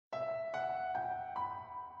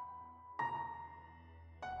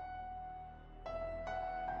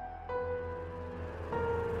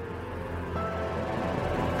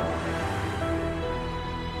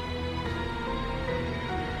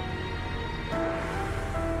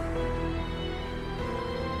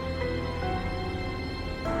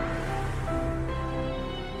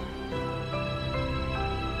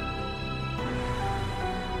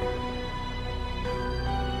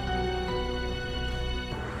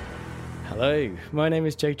Hello, my name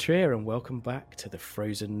is Joe Trier and welcome back to the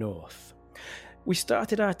Frozen North. We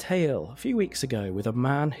started our tale a few weeks ago with a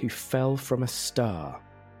man who fell from a star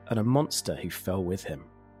and a monster who fell with him.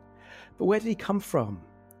 But where did he come from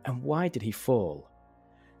and why did he fall?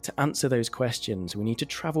 To answer those questions, we need to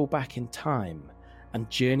travel back in time and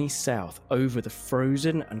journey south over the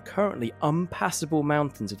frozen and currently unpassable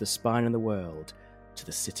mountains of the spine of the world to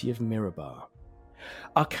the city of Mirabar.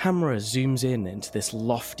 Our camera zooms in into this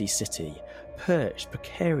lofty city, perched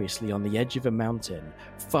precariously on the edge of a mountain,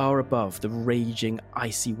 far above the raging,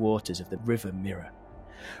 icy waters of the River Mirror.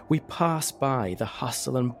 We pass by the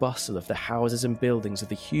hustle and bustle of the houses and buildings of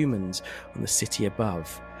the humans on the city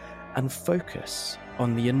above, and focus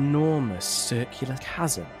on the enormous circular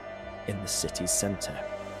chasm in the city's centre,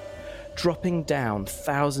 dropping down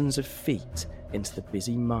thousands of feet into the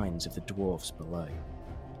busy mines of the dwarves below.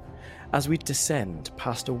 As we descend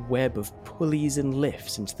past a web of pulleys and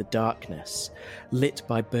lifts into the darkness, lit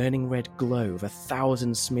by burning red glow of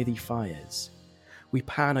 1,000 smithy fires, we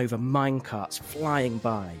pan over minecarts flying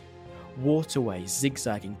by, waterways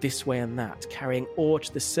zigzagging this way and that, carrying ore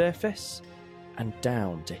to the surface and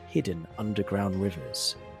down to hidden underground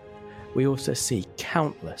rivers. We also see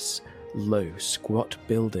countless low, squat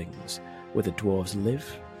buildings where the dwarves live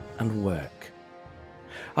and work.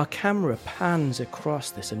 Our camera pans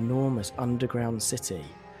across this enormous underground city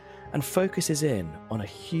and focuses in on a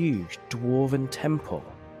huge dwarven temple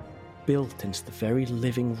built into the very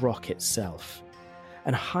living rock itself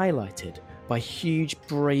and highlighted by huge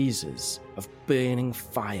braziers of burning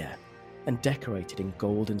fire and decorated in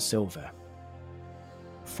gold and silver.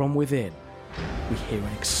 From within, we hear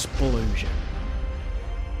an explosion,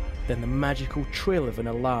 then the magical trill of an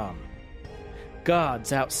alarm.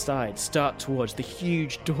 Guards outside start towards the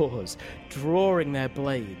huge doors, drawing their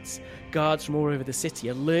blades. Guards from all over the city,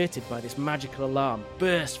 alerted by this magical alarm,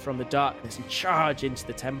 burst from the darkness and charge into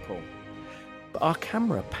the temple. But our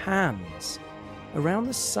camera pans around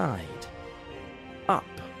the side, up,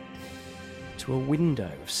 to a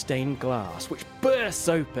window of stained glass, which bursts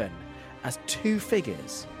open as two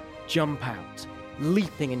figures jump out,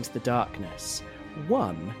 leaping into the darkness,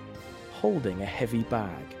 one holding a heavy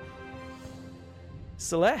bag.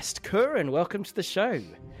 Celeste, Curran, welcome to the show.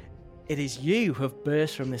 It is you who have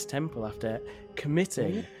burst from this temple after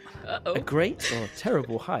committing a great or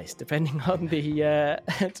terrible heist, depending on the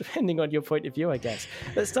depending on your point of view, I guess.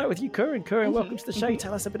 Let's start with you, Curran. Curran, welcome to the show.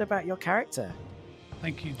 Tell us a bit about your character.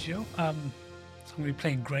 Thank you, Joe. So I'm going to be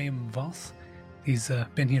playing Graham Voss. He's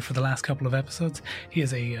been here for the last couple of episodes. He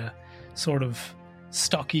is a sort of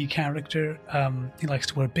stocky character. He likes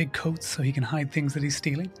to wear big coats so he can hide things that he's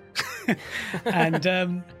stealing.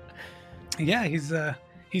 And he's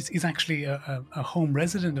actually a home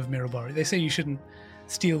resident of Mirabar. They say you shouldn't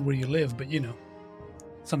steal where you live, but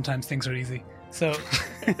sometimes things are easy. So,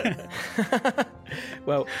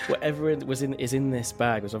 well, whatever is in this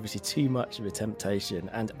bag was obviously too much of a temptation,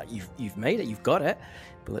 and you've made it, you've got it.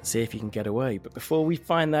 But let's see if you can get away. But before we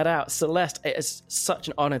find that out, Celeste, it is such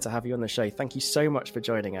an honor to have you on the show. Thank you so much for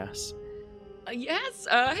joining us. Yes.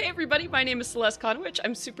 Hey, everybody. My name is Celeste Conwich.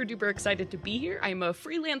 I'm super duper excited to be here. I'm a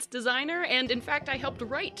freelance designer, and in fact, I helped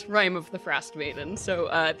write Rime of the Frost Maiden. So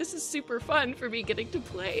this is super fun for me getting to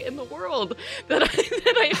play in the world that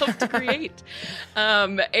I helped to create.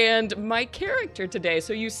 And my character today,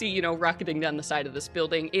 so you see, rocketing down the side of this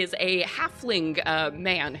building, is a halfling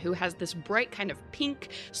man who has this bright kind of pink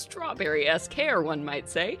strawberry-esque hair, one might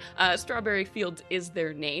say. Strawberry Fields is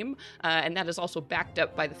their name, and that is also backed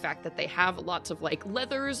up by the fact that they have lots of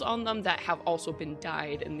leathers on them that have also been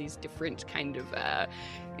dyed in these different kind of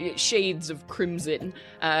shades of crimson.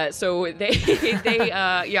 So they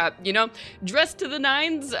dressed to the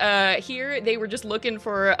nines. Here they were just looking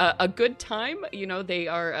for a good time. They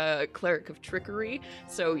are a cleric of trickery.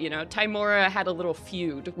 So Tymora had a little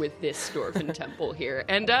feud with this dwarven temple here,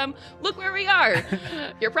 and look where we are.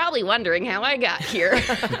 You're probably wondering how I got here.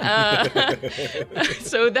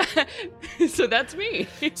 So that's me.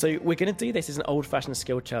 So we're going to do this as an old-fashioned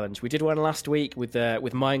skill challenge. We did one last week with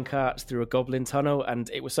minecarts through a goblin tunnel, and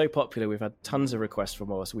it was so popular we've had tons of requests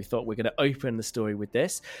from us, so we thought we're going to open the story with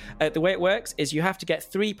this. The way it works is you have to get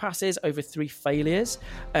 3 passes over 3 failures.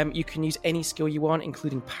 You can use any skill you want,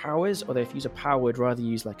 including powers, although if you use a power, would rather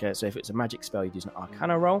use so if it's a magic spell, you'd use an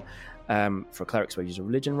arcana roll. For a cleric spell, you use a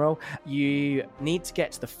religion roll. You need to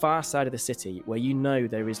get to the far side of the city where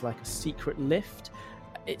there is a secret lift.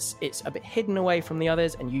 It's a bit hidden away from the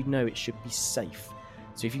others, and it should be safe.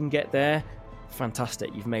 So if you can get there,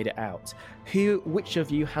 fantastic, you've made it out. Which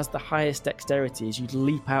of you has the highest dexterity as you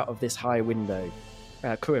leap out of this high window?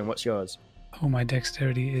 Curran, what's yours? Oh, my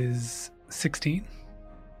dexterity is 16.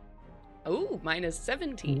 Oh, mine is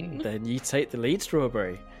 17. Then you take the lead,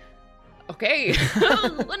 Strawberry. Okay,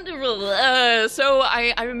 wonderful. So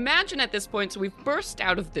I imagine at this point, so we've burst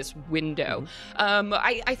out of this window.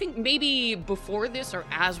 I think maybe before this or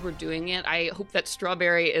as we're doing it, I hope that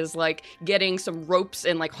Strawberry is like getting some ropes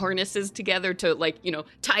and like harnesses together to like, you know,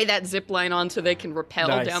 tie that zip line on so they can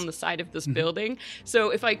rappel down the side of this building.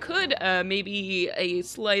 So if I could, maybe a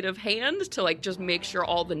sleight of hand to like just make sure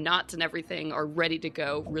all the knots and everything are ready to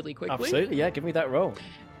go really quickly. Absolutely, yeah, give me that roll.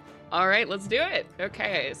 All right, let's do it.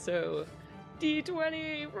 Okay, so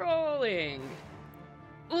D20 rolling.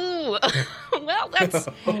 Ooh, well, that's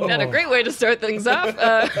not a great way to start things off.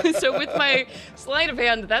 So with my sleight of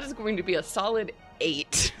hand, that is going to be a solid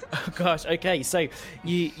 8. Oh gosh, okay, so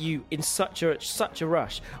you in such a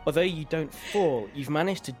rush, although you don't fall, you've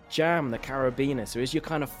managed to jam the carabiner, so as you're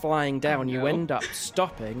kind of flying down, you end up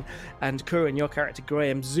stopping, and Curran, your character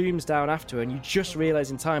Graham, zooms down after her, and you just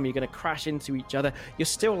realise in time you're going to crash into each other. You're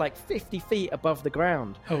still like 50 feet above the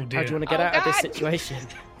ground. Oh dear. How do you want to get out of this situation?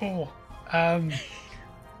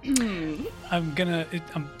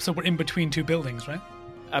 So we're in between two buildings, right?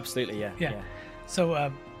 Absolutely, yeah.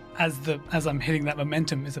 So as I'm hitting that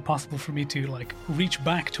momentum, is it possible for me to like reach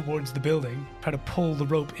back towards the building, try to pull the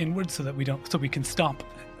rope inwards so that we can stop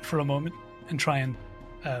for a moment and try and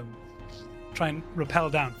rappel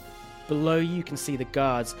down? Below you can see the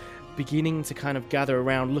guards beginning to kind of gather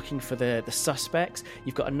around looking for the suspects.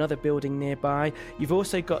 You've got another building nearby. You've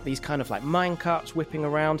also got these kind of like mine carts whipping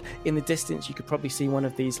around. In the distance you could probably see one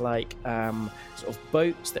of these like sort of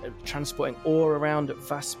boats that are transporting ore around at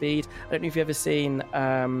fast speed. I don't know if you've ever seen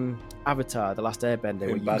Avatar, The Last Airbender,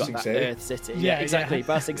 where you've got that Earth City. Yeah, exactly.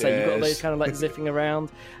 Ba Sing Se. You've got those kind of like zipping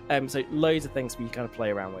around. So loads of things for you to kind of play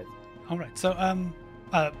around with. All right. So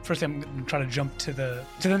first, I'm going to try to jump to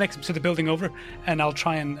the building over, and I'll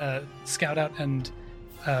try and scout out and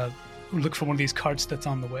look for one of these carts that's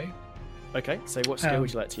on the way. Okay, so what skill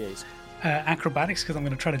would you like to use? Acrobatics, because I'm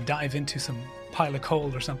going to try to dive into some pile of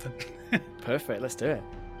coal or something. Perfect, let's do it.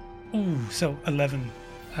 Ooh, so 11.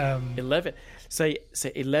 11. So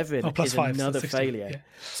 11 is 5, another so 16, failure. yeah.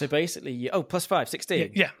 So basically, plus 5,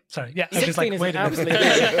 16. Yeah, sorry. Yeah, 16 is absolutely.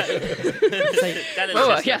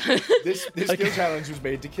 This skill challenge was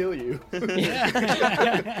made to kill you.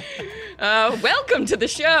 Welcome to the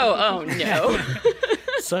show. Oh no.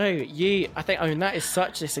 So that is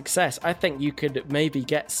such a success. I think you could maybe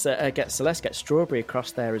get Strawberry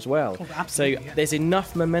across there as well. Oh, absolutely, so there's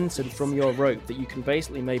enough momentum from your rope that you can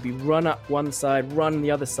basically maybe run up one side, run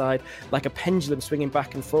the other side, like a pendulum swinging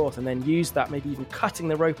back and forth, and then use that, maybe even cutting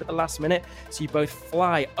the rope at the last minute, so you both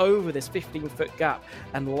fly over this 15-foot gap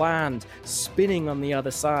and land spinning on the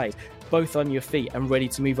other side, both on your feet and ready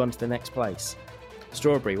to move on to the next place.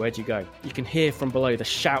 Strawberry, where'd you go? You can hear from below the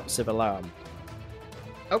shouts of alarm.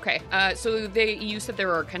 Okay, so you said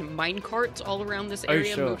there are kind of mine carts all around this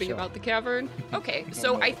area moving about the cavern? Okay,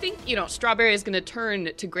 so I think, Strawberry is going to turn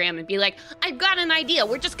to Graham and be like, I've got an idea.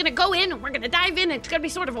 We're just going to go in and we're going to dive in. It's going to be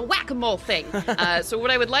sort of a whack-a-mole thing. So what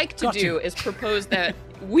I would like to do is propose that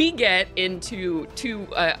we get into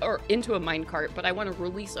a mine cart, but I want to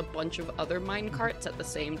release a bunch of other mine carts at the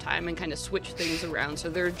same time and kind of switch things around. So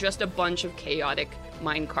there are just a bunch of chaotic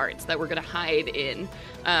mine carts that we're going to hide in.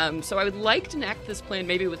 So I would like to enact this plan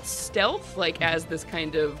maybe with stealth, like as this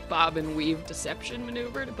kind of bob and weave deception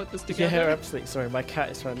maneuver to put this together. Yeah, absolutely. Sorry, my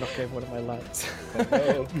cat is trying to knock over one of my lights.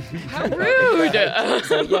 How rude!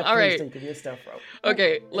 All right. Give me a stealth roll.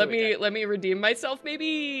 Okay, let me redeem myself,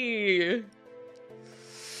 maybe.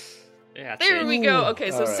 Yeah, there we go.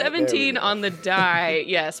 Okay, so right, 17 on the die,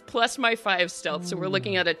 yes, plus my 5 stealth. So we're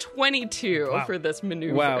looking at a 22 for this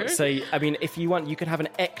maneuver. Wow. So, I mean, if you want, you could have an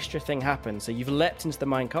extra thing happen. So you've leapt into the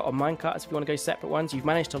minecart, or minecarts if you want to go separate ones. You've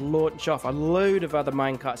managed to launch off a load of other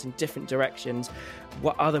minecarts in different directions.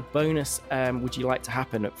 What other bonus would you like to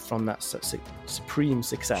happen from that supreme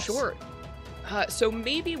success? Sure. So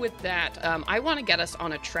maybe with that, I want to get us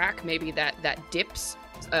on a track, maybe that dips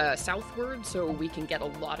southward, so we can get a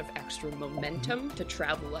lot of extra momentum to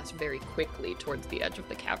travel us very quickly towards the edge of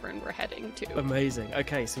the cavern we're heading to. Amazing.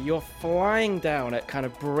 Okay, so you're flying down at kind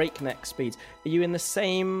of breakneck speeds. Are you in the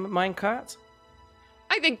same minecart?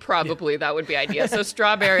 I think probably that would be ideal. So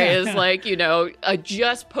Strawberry is like,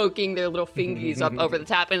 just poking their little fingies up over the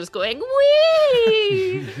top and just going,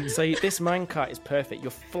 whee! So this minecart is perfect.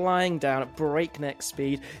 You're flying down at breakneck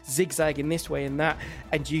speed, zigzagging this way and that,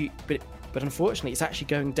 but but unfortunately it's actually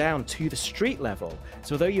going down to the street level.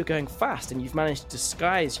 So although you're going fast and you've managed to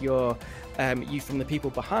disguise you from the people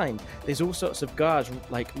behind, there's all sorts of guards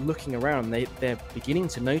like looking around. They're beginning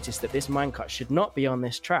to notice that this minecart should not be on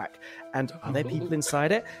this track. And are there people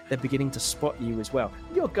inside it? They're beginning to spot you as well.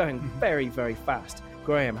 You're going very, very fast.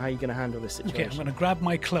 Graham, how are you going to handle this situation? Okay, I'm going to grab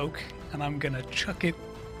my cloak and I'm going to chuck it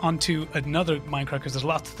onto another minecart, because there's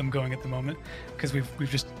lots of them going at the moment, because we've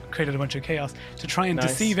just created a bunch of chaos, to try and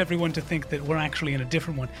deceive everyone to think that we're actually in a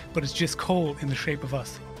different one, but it's just coal in the shape of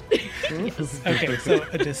us. Yes. Okay, so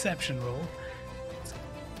a deception roll. Let's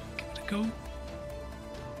give it a go.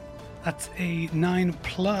 That's a 9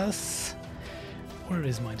 plus... Where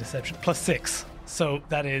is my deception? Plus 6. So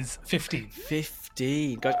that is 15.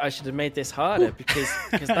 15. God, I should have made this harder because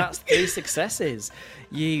that's 3 successes.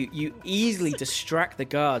 You easily distract the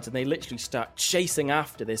guards and they literally start chasing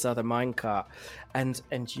after this other minecart. And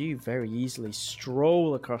you very easily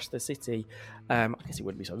stroll across the city. I guess it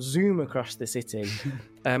wouldn't be so. Zoom across the city.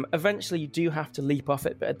 Eventually you do have to leap off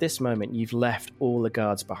it, but at this moment you've left all the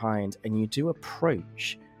guards behind and you do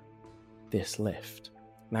approach this lift.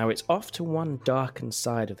 Now, it's off to one darkened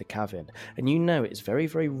side of the cavern, and you know it's very,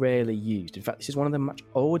 very rarely used. In fact, this is one of the much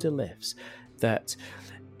older lifts that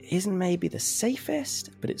isn't maybe the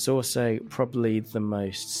safest, but it's also probably the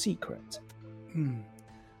most secret.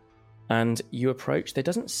 And you approach. There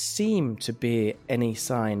doesn't seem to be any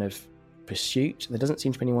sign of pursuit. There doesn't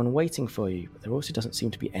seem to be anyone waiting for you, but there also doesn't seem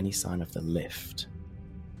to be any sign of the lift.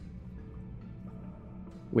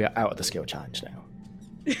 We are out of the skill challenge now.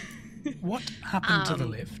 What happened to the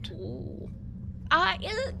lift? Well,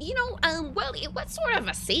 it was sort of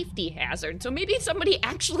a safety hazard, so maybe somebody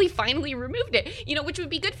actually finally removed it, which would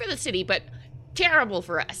be good for the city, but terrible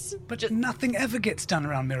for us. But nothing ever gets done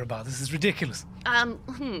around Mirabar. This is ridiculous.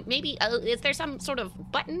 Maybe, is there some sort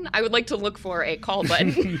of button? I would like to look for a call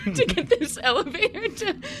button to get this elevator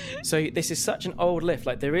to... So this is such an old lift.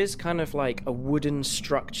 Like, there is kind of like a wooden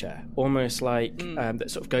structure, almost like that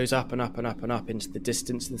sort of goes up and up and up and up into the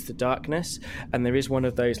distance, into the darkness. And there is one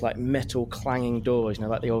of those like metal clanging doors,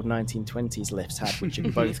 like the old 1920s lifts had, which are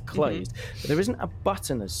both closed. But there isn't a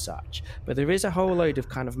button as such. But there is a whole load of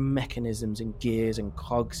kind of mechanisms and gears and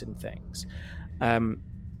cogs and things.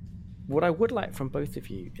 What I would like from both of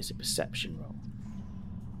you is a perception roll.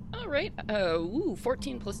 All right.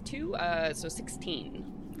 14 plus 2, so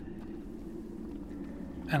 16.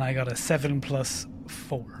 And I got a 7 plus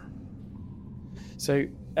 4. So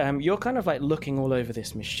you're kind of like looking all over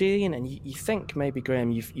this machine, and you think maybe,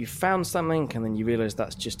 Graham, you've found something, and then you realise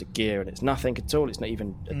that's just a gear and it's nothing at all. It's not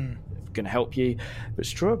even going to help you. But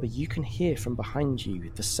Strawberry, you can hear from behind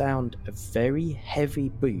you the sound of very heavy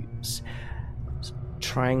boots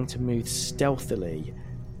trying to move stealthily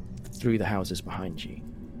through the houses behind you.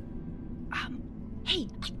 Hey,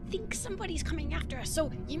 I think somebody's coming after us, so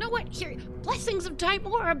you know what? Here, blessings of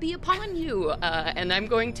Tymora be upon you. And I'm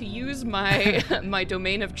going to use my my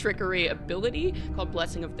Domain of Trickery ability called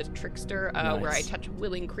Blessing of the Trickster, Nice. where I touch a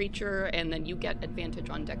willing creature, and then you get advantage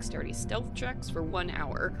on dexterity stealth checks for 1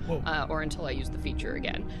 hour, or until I use the feature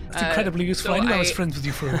again. That's incredibly useful. So I knew I was friends with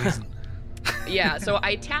you for a reason. Yeah, so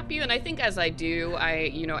I tap you, and I think as I do,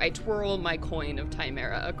 I twirl my coin of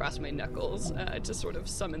Chimera across my knuckles to sort of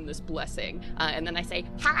summon this blessing, and then I say,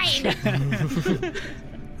 hide!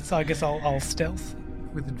 So I guess I'll stealth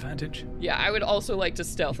with advantage. Yeah, I would also like to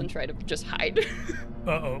stealth and try to just hide.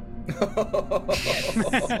 Uh-oh. Yes.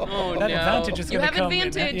 Oh, That no. advantage is You gonna have come in,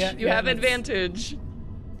 advantage. yeah, Have let's- advantage.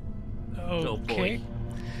 Okay.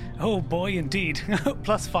 Oh boy, indeed.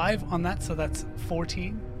 Plus 5 on that, so that's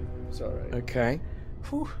 14. Sorry. Okay.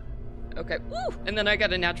 Whew. Okay. Woo! And then I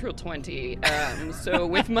got a natural 20. So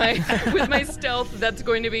with my stealth, that's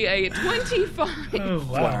going to be a 25. Oh,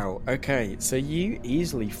 wow. Okay, so you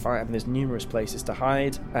easily find, there's numerous places to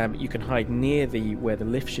hide. You can hide near where the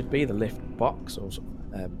lift should be, the lift box or sort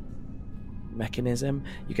of, mechanism.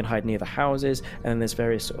 You can hide near the houses, and then there's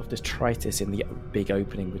various sort of detritus in the big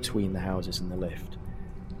opening between the houses and the lift.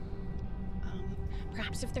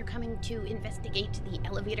 Perhaps if they're coming to investigate the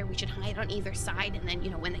elevator, we should hide on either side, and then,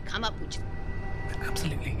 when they come up, we just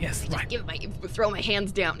Absolutely, yes, right. throw my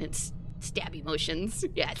hands down and stabby motions.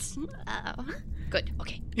 Yes. Good.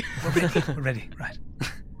 Okay. We're ready, right.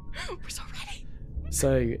 We're so ready.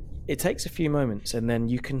 So it takes a few moments, and then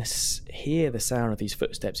you can hear the sound of these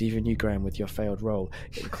footsteps, even you, Graham, with your failed roll,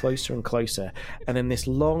 getting closer and closer. And then this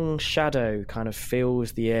long shadow kind of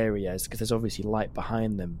fills the areas, because there's obviously light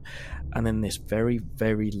behind them. And then this very,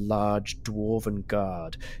 very large dwarven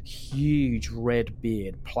guard, huge red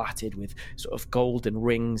beard, plaited with sort of golden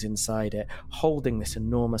rings inside it, holding this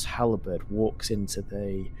enormous halberd, walks into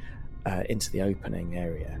the opening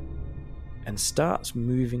area. and starts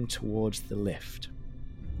moving towards the lift.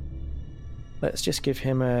 Let's just give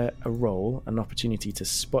him a roll, an opportunity to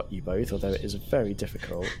spot you both, although it is very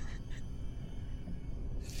difficult.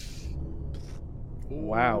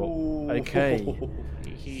 Wow. Okay.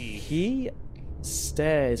 He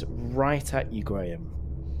stares right at you, Graham.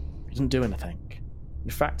 He doesn't do anything.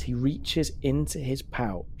 In fact, he reaches into his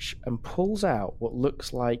pouch and pulls out what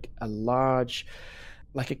looks like a large,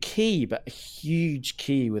 like a key, but a huge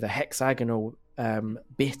key with a hexagonal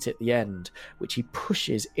bit at the end, which he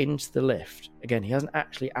pushes into the lift. Again, he hasn't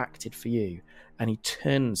actually acted for you, and he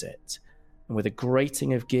turns it. And with a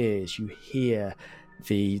grating of gears, you hear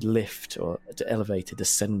the lift or the elevator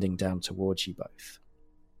descending down towards you both.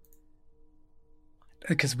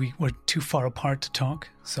 Because we were too far apart to talk,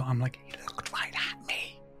 so I'm like, he looked right at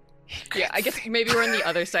me. Yeah, I guess maybe we're on the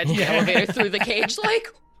other side of the elevator through the cage, like...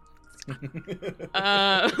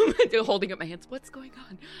 holding up my hands. What's going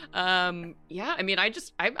on? Yeah, I mean,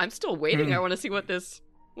 I'm still waiting. I want to see what this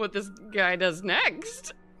guy does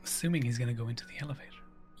next. Assuming he's going to go into the elevator.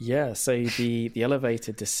 Yeah, so the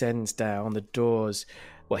elevator descends down, the doors...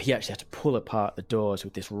 Well, he actually had to pull apart the doors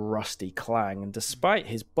with this rusty clang, and despite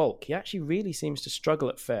his bulk, he actually really seems to struggle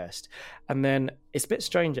at first. And then, it's a bit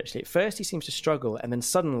strange actually, at first he seems to struggle, and then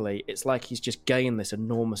suddenly it's like he's just gained this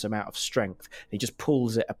enormous amount of strength. He just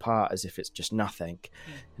pulls it apart as if it's just nothing,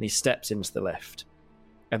 and he steps into the lift,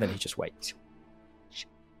 and then he just waits. Should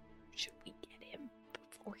we get him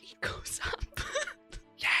before he goes up?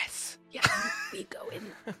 Yes. Yeah, we go in,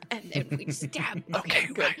 and then we stab. Okay,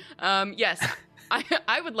 Good. Yes.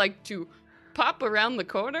 I would like to pop around the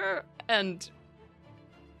corner and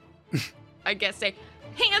I guess say,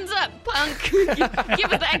 hands up, punk!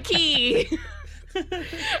 Give it that key!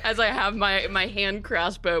 As I have my hand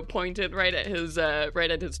crossbow pointed right at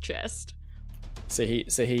his chest. So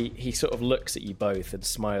he sort of looks at you both and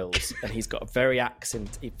smiles, and he's got a very,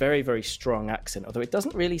 very strong accent, although it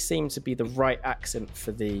doesn't really seem to be the right accent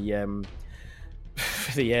for the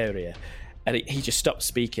area. And he just stops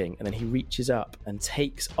speaking, and then he reaches up and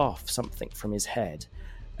takes off something from his head.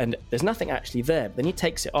 And there's nothing actually there, but then he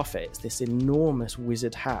takes it off. It's this enormous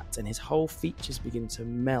wizard hat, and his whole features begin to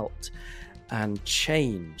melt and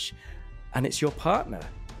change. And it's your partner.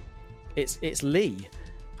 It's Lee.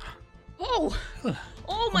 Oh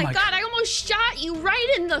my God, I almost shot you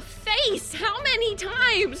right in the face. How many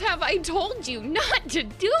times have I told you not to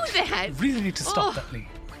do that? You really need to stop that, Lee.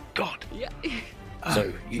 Oh my God. Yeah.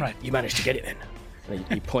 So you managed to get it then? And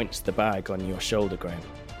he points the bag on your shoulder, Graham.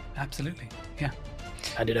 Absolutely, yeah.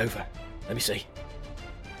 Hand it over. Let me see.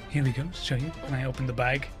 Here we go, show you. And I open the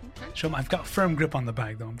bag. Show him. I've got a firm grip on the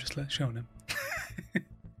bag, though. I'm just showing him.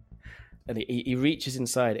 And he reaches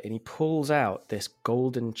inside it and he pulls out this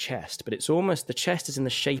golden chest, but it's almost, the chest is in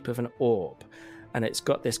the shape of an orb. And it's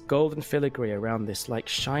got this golden filigree around this like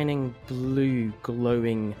shining blue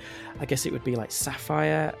glowing, I guess it would be like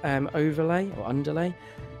sapphire overlay or underlay.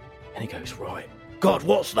 And he goes, right, God,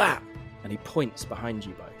 what's that? And he points behind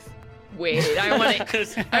you both. Wait, I want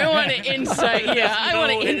to insight. Yeah, I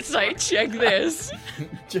want to insight check this.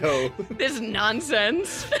 Joe. This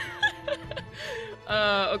nonsense.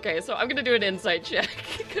 Okay, so I'm gonna do an insight check.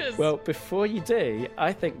 Well, before you do,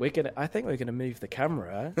 I think we're gonna move the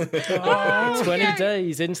camera 20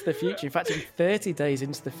 days into the future. In fact, in 30 days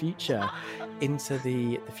into the future, into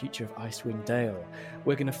the future of Icewind Dale.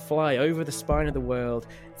 We're gonna fly over the spine of the world,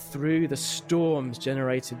 through the storms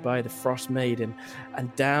generated by the Frost Maiden,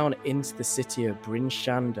 and down into the city of Bryn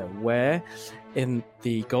Shander, where, in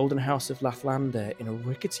the Golden House of Lathlander, in a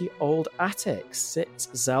rickety old attic, sits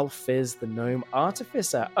Zalfiz, the gnome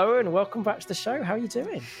artificer. Owen, welcome back to the show. How are you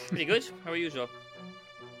doing? Pretty good. How are you, Joe?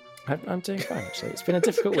 I'm doing fine, actually. It's been a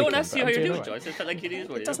difficult week. No one asks you how you're doing, Joe. It felt like you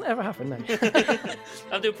do. It doesn't ever happen, no.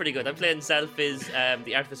 I'm doing pretty good. I'm playing Zalfiz,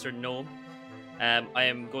 the artificer gnome. I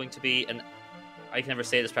am going to be I can never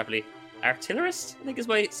say this properly, artillerist, I think is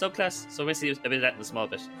my subclass. So I'm going to see a bit of that in a small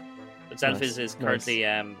bit. But Zalfiz is currently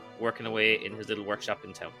working away in his little workshop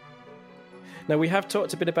in town. Now, we have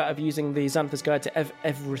talked a bit about using the Xanathar's Guide to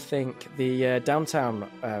Everything, the downtime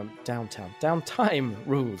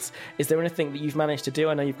rules. Is there anything that you've managed to do?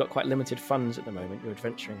 I know you've got quite limited funds at the moment. Your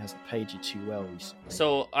adventuring hasn't paid you too well recently.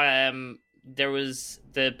 So, there was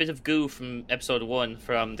the bit of goo from episode 1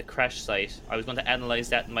 from the crash site. I was going to analyse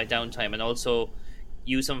that in my downtime and also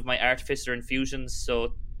use some of my artificer infusions.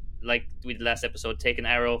 So, like we did last episode, take an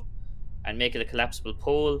arrow and make it a collapsible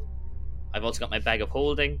pole. I've also got my bag of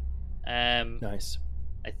holding. Nice.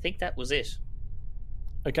 I think that was it.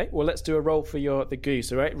 Okay, well, let's do a roll for the goo.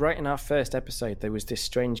 So right in our first episode, there was this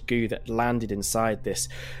strange goo that landed inside this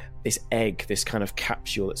egg, this kind of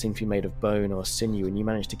capsule that seemed to be made of bone or sinew, and you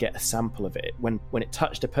managed to get a sample of it. When it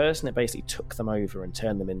touched a person, it basically took them over and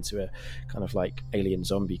turned them into a kind of like alien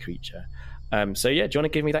zombie creature. So yeah, do you want to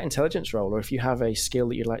give me that intelligence roll, or if you have a skill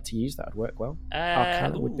that you'd like to use, that would work well.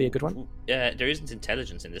 Arcana would be a good one. There isn't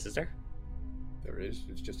intelligence in this, is there? There is.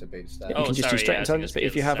 It's just a base stat. Yeah, you can just do straight intelligence, but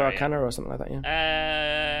if you have Arcana or something like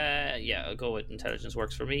that, yeah, I'll go with intelligence.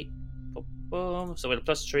 Works for me. Boom, boom. So with a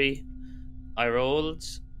 +3, I rolled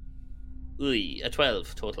a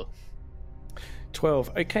 12 total.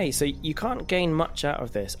 12. Okay, so you can't gain much out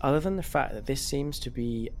of this other than the fact that this seems to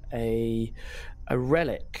be a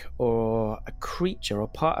relic or a creature or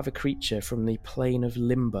part of a creature from the plane of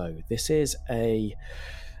limbo. This is a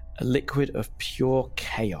liquid of pure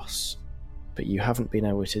chaos, but you haven't been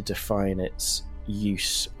able to define its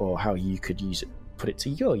use or how you could use it, put it to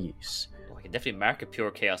your use. Oh, I can definitely market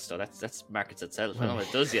pure chaos, though. That's markets itself. I don't know what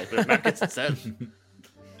it does yet, but it markets itself.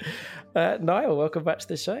 Niall, welcome back to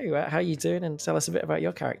the show. How are you doing? And tell us a bit about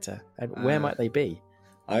your character and where might they be?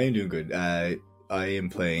 I am doing good. I am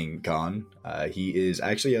playing Gon. He is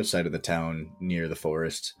actually outside of the town near the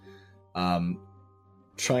forest,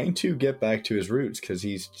 trying to get back to his roots because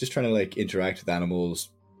he's just trying to like interact with animals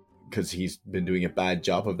because he's been doing a bad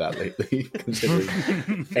job of that lately,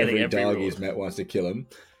 considering every dog he's met wants to kill him.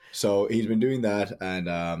 So he's been doing that,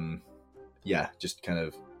 and just kind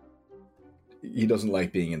of, he doesn't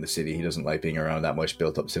like being in the city. He doesn't like being around that much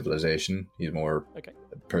built up civilization. He's more a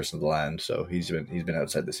person of the land, so he's been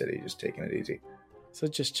outside the city, just taking it easy. So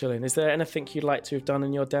just chilling. Is there anything you'd like to have done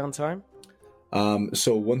in your downtime?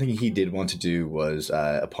 So one thing he did want to do was,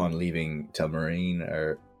 upon leaving Telmarine,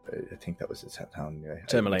 or I think that was his town.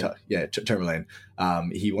 Tourmaline. Tourmaline.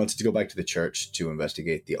 He wanted to go back to the church to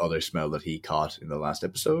investigate the other smell that he caught in the last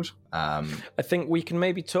episode. I think we can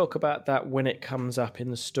maybe talk about that when it comes up in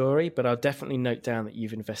the story, but I'll definitely note down that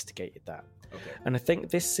you've investigated that. Okay. And I think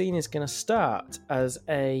this scene is going to start as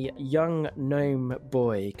a young gnome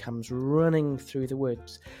boy comes running through the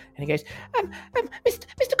woods, and he goes,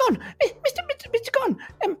 Mr. Gon, Mr. Gon,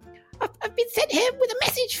 I've been sent here with a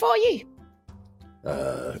message for you.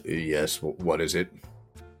 Yes, what is it?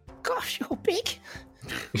 Gosh, you're big.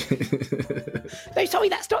 No, sorry,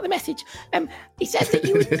 that's not the message. He says that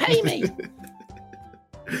you would pay me.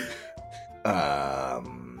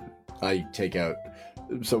 I take out.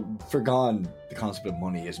 So for Gon, the concept of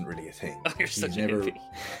money isn't really a thing. Oh, you're such a hippie.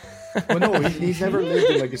 Well, no, he's never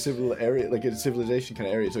lived in like a civil area, like a civilization kind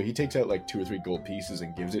of area. So he takes out like 2 or 3 gold pieces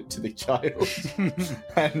and gives it to the child,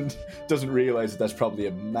 and doesn't realize that that's probably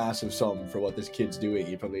a massive sum for what this kid's doing.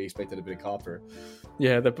 He probably expected a bit of copper.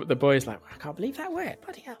 Yeah, the boy's like, I can't believe that word.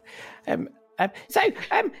 Bloody hell. So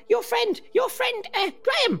your friend,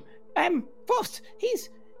 Graham, boss, he's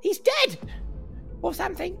dead or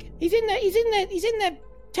something. He's in the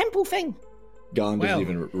temple thing. Gon doesn't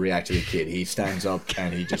even react to the kid. He stands up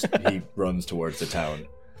and he runs towards the town,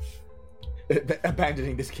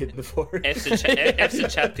 abandoning this kid in the forest. F's in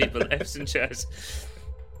chat, people. F's in chat.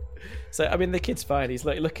 So, I mean, the kid's fine. He's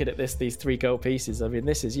like looking at these 3 gold pieces. I mean,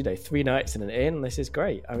 this is, 3 nights in an inn. This is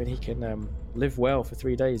great. I mean, he can live well for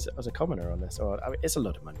 3 days as a commoner on this. Or, I mean, it's a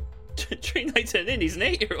lot of money. 3 nights in an inn. He's an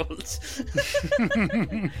 8-year-old.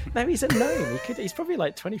 No, he's a gnome. He's probably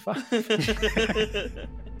like 25.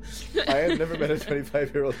 I have never met a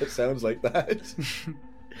 25-year-old that sounds like that.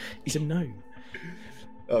 He's a gnome.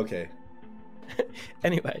 Okay.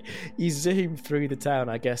 Anyway, you zoom through the town.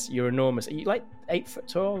 I guess you're enormous. Are you like 8 foot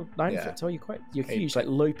tall, 9 foot tall? You're huge, like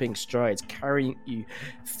loping strides, carrying you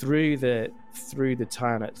through the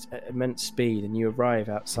town at immense speed, and you arrive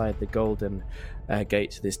outside the golden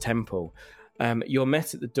gates of this temple. You're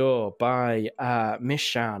met at the door by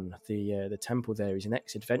Mishan, the temple there. He's an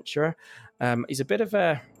ex-adventurer.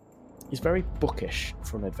 He's very bookish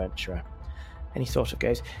for an adventurer. And he sort of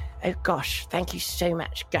goes, "Oh gosh, thank you so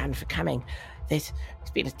much, Gun, for coming. It's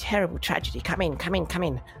been a terrible tragedy. Come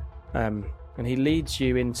in. And he leads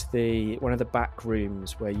you into one of the back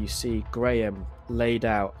rooms where you see Graham laid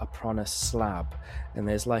out upon a slab, and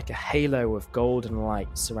there's like a halo of golden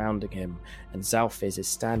light surrounding him, and Zalfiz is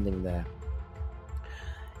standing there.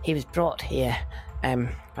 He was brought here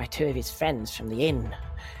by 2 of his friends from the inn.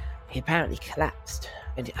 He apparently collapsed,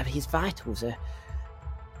 and his vitals are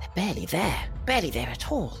barely there at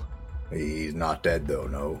all. He's not dead, though,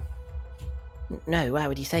 no? No, why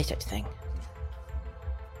would you say such a thing?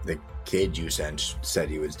 The kid you sent said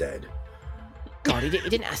he was dead. God, he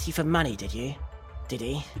didn't ask you for money, did you? Did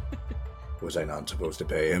he? Was I not supposed to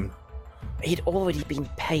pay him? He'd already been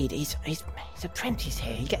paid. He's apprentice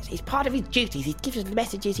here. He's part of his duties. He gives us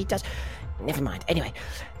messages. He does. Never mind. Anyway,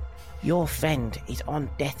 your friend is on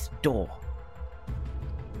death's door.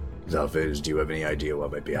 Zalfiz, do you have any idea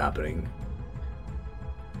what might be happening?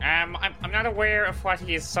 I'm not aware of what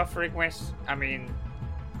he is suffering with. I mean,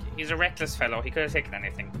 he's a reckless fellow. He could have taken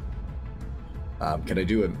anything. Can I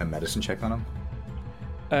do a medicine check on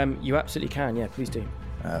him? You absolutely can. Yeah, please do.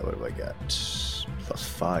 What do I get?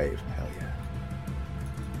 +5. Hell yeah.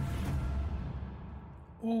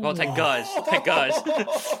 Oh, thank God! Thank God!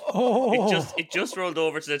 It just rolled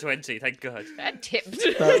over to the 20. Thank God. That tipped.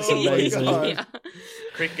 That's amazing. Yeah.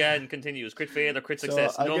 Crit gan continues. Crit fail or crit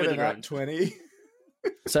success. So no I get middle a ground. nat 20.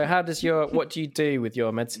 So what do you do with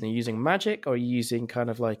your medicine? Are you using magic, or are you using kind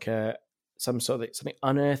of like some sort of something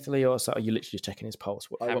unearthly, or so are you literally just checking his pulse?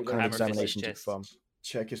 What kind of examination do you perform?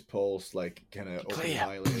 Check his pulse, like kind of open Clear. the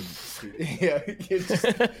eyelids. Yeah, just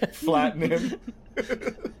flatten him.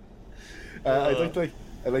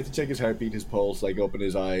 I'd like to check his heartbeat, his pulse, like open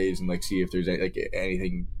his eyes and like see if there's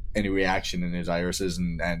any reaction in his irises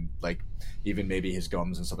and like even maybe his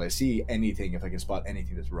gums and stuff. I see anything, if I can spot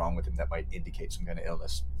anything that's wrong with him that might indicate some kind of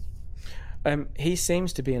illness. He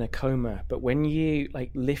seems to be in a coma, but when you like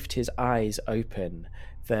lift his eyes open,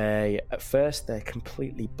 at first they're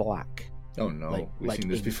completely black. Oh no, we've seen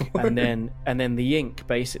this ink. before. and then the ink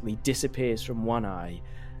basically disappears from one eye,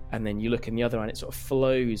 and then you look in the other eye and it sort of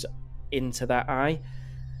flows into that eye,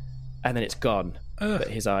 and then it's gone. Ugh. But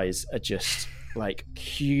his eyes are just like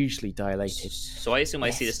hugely dilated. So I assume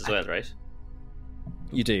I see this as well, right?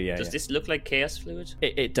 You do, yeah. Does this look like chaos fluid?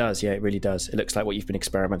 It does, yeah, it really does. It looks like what you've been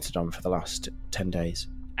experimented on for the last 10 days.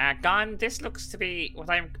 Gon, this looks to be what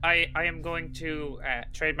I am going to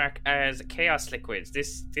trademark as chaos liquids.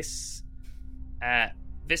 This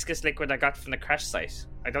viscous liquid I got from the crash site.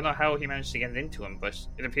 I don't know how he managed to get it into him, but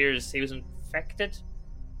it appears he was infected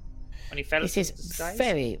when he fell. This is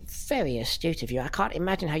very, very astute of you. I can't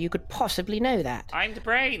imagine how you could possibly know that. I'm the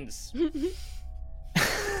brains.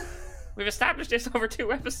 We've established this over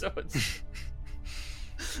 2 episodes.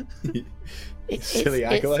 Silly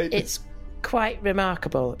acolyte. It's quite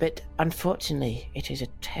remarkable, but unfortunately, it is a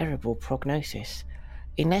terrible prognosis.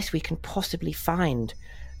 Unless we can possibly find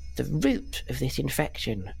the root of this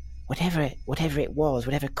infection, whatever it was,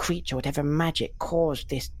 whatever creature, whatever magic caused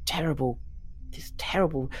this terrible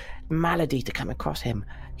malady to come across him,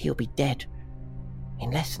 he'll be dead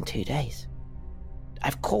in less than 2 days.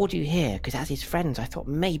 I've called you here because as his friends, I thought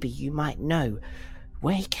maybe you might know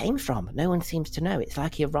where he came from. No one seems to know. It's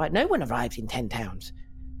like no one arrives in 10 towns.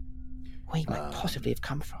 Where he might possibly have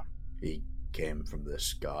come from. He came from the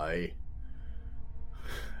sky.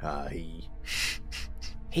 He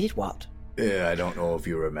did what? Yeah, I don't know if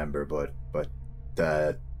you remember, but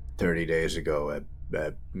 30 days ago,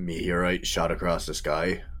 a meteorite shot across the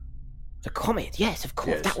sky. The comet, yes, of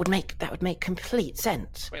course. Yes. That would make complete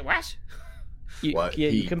sense. Wait, what?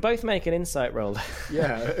 You can both make an insight roll.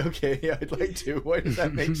 Yeah, okay, yeah, I'd like to. Why does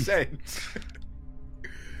that make sense?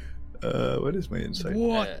 What is my insight?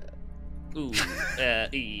 What?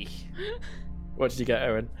 E. What did you get,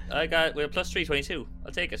 Owen? I got +3, 22.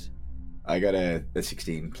 I'll take it. I got a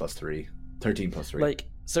 16 plus 3. 13 plus 3. Like,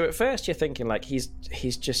 so at first you're thinking like he's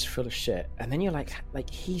just full of shit, and then you're like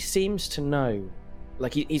he seems to know,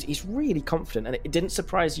 like he's really confident, and it didn't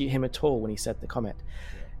surprise him at all when he said the comet.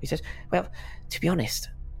 He says, well, to be honest,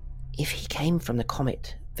 if he came from the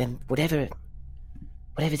comet, then whatever's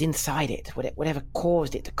inside it, whatever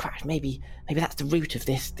caused it to crash, maybe that's the root of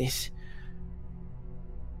this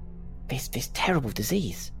terrible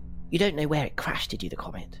disease. You don't know where it crashed, did you, the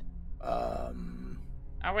comet?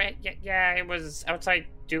 Oh wait, yeah, it was outside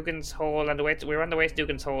Dugan's Hole, and we were on the way to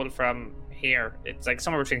Dugan's Hole from here. It's like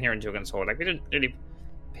somewhere between here and Dugan's Hole. Like we didn't really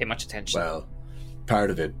pay much attention. Well, part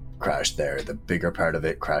of it crashed there. The bigger part of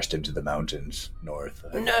it crashed into the mountains north.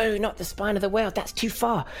 No, not the spine of the world. That's too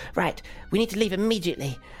far. Right, we need to leave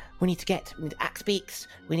immediately. We need axe beaks,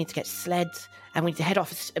 we need to get sleds, and we need to head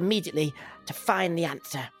off immediately to find the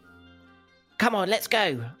answer. Come on, let's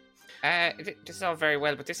go. This is all very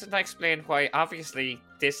well, but this does not explain why. Obviously,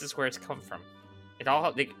 this is where it's come from. It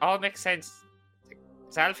all makes sense.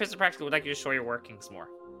 Zalfiz Practical would like you to show your workings more.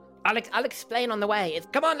 I'll explain on the way.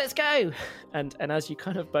 Come on, let's go. And as you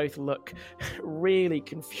kind of both look really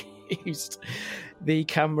confused, the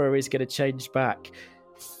camera is going to change back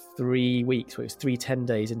 3 weeks. Well, it's 10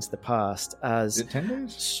 days into the past as Is it 10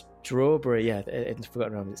 days? Strawberry. Yeah, it's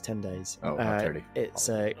forgotten around. It's 10 days. Oh, not 30. It's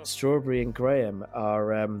Strawberry and Graham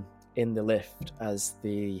are in the lift as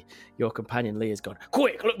your companion Lee has gone.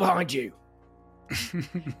 Quick, look behind you.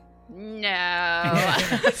 No.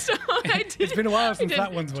 So it's been a while since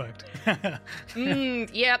that one's worked.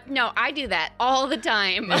 Yep. No, I do that all the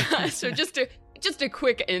time. So just a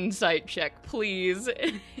quick insight check, please,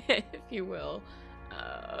 if you will.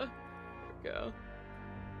 There we go.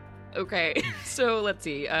 Okay, so let's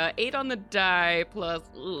see. 8 on the die plus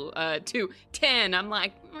 2. 10. I'm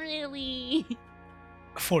like, really?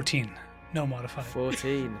 14. No modifier.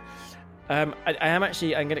 14. I am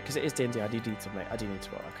actually. I'm gonna, because it is D&D. I do need to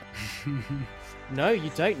roll. No, you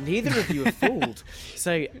don't. Neither of you are fooled.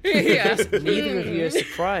 So neither of you are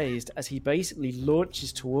surprised as he basically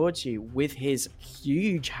launches towards you with his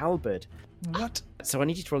huge halberd. What? So I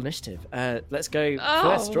need you to roll initiative. Let's go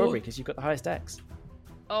first, Strawberry, because you've got the highest dex.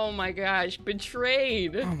 Oh my gosh,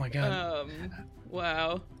 betrayed. Oh my god.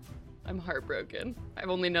 Wow. I'm heartbroken. I've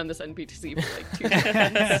only known this NPC for like 2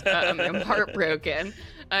 seconds. I'm heartbroken.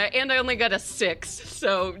 And I only got a 6,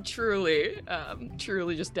 so truly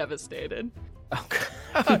just devastated. Oh,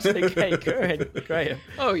 God. Okay, great.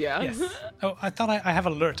 Oh, yeah. Yes. Oh, I thought I have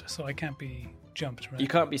alert, so I can't be jumped, right? You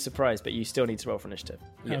can't be surprised, but you still need to roll for initiative.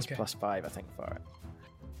 You get Okay. +5, I think, for it.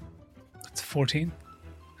 It's 14,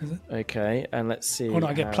 is it? Okay, and let's see. Oh no,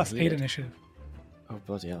 I get how +8 he did. initiative. Oh,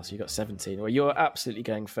 bloody hell, so you got 17. Well, you're absolutely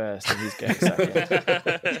going first, and he's going second.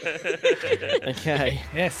 Okay.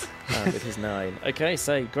 Yes. With his 9. Okay,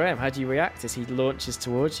 so, Graham, how do you react as he launches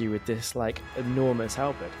towards you with this, like, enormous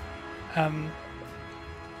halberd? Well,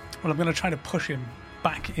 I'm going to try to push him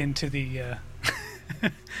back into the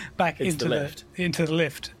into the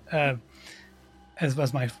lift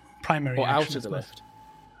as my primary Or action. out of the lift?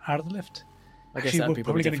 Out of the lift. I guess Actually, that'd we're be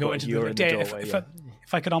probably probably going to go difficult into if the you're in lift. the Yeah, doorway.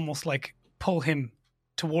 if I could almost like pull him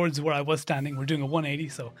towards where I was standing, we're doing a 180.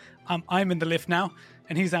 So I'm in the lift now,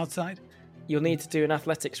 and he's outside. You'll need to do an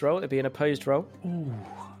athletics roll. It'll be an opposed roll. Ooh,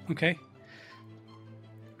 okay.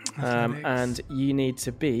 And you need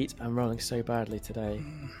to beat. I'm rolling so badly today.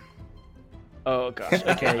 Oh gosh.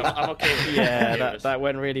 Okay. I'm okay with Yeah, that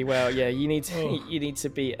went really well. Yeah, you need to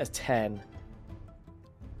beat a 10.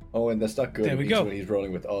 Oh, and that's not good. There we because go. When he's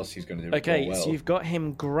rolling with us, he's going to do Okay, well. so you've got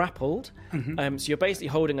him grappled. Mm-hmm. So you're basically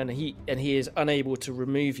holding on, and he is unable to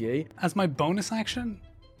remove you. As my bonus action,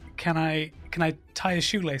 can I tie his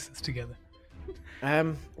shoelaces together?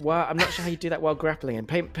 Well, I'm not sure how you do that while grappling. And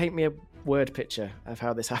paint me a word picture of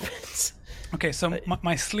how this happens. Okay, so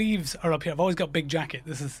my sleeves are up here. I've always got big jacket.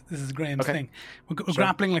 This is Graham's Okay. thing. We're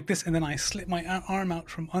grappling like this, and then I slip my arm out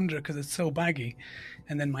from under because it's so baggy,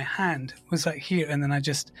 and then my hand was like here, and then I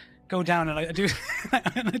just go down and I do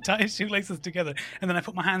and I tie his shoelaces together, and then I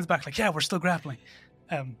put my hands back like, yeah, we're still grappling.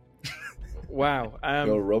 Wow.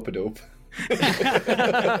 Go rope-a-dope.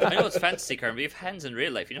 I know it's fantasy, Karen, but you have hands in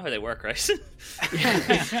real life. You know how they work, right?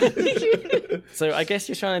 So I guess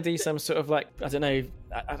you're trying to do some sort of like, I don't know.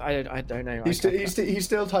 I don't know. He's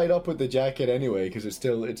still tied up with the jacket anyway because it's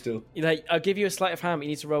still. You know, I'll give you a sleight of hand, but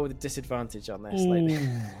you need to roll with a disadvantage on this.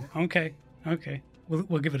 Ooh, okay.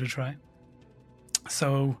 We'll give it a try.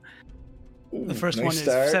 So the first nice one is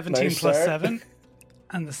start, 17 nice plus start. 7,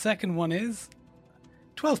 and the second one is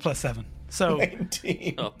 12 plus 7. So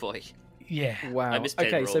 19. Oh boy. yeah. Wow. I misplayed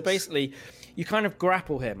Okay, so rolls. basically, you kind of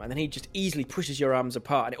grapple him, and then he just easily pushes your arms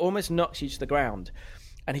apart, and it almost knocks you to the ground.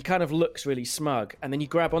 And he kind of looks really smug, and then you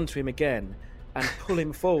grab onto him again and pull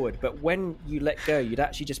him forward. But when you let go, you'd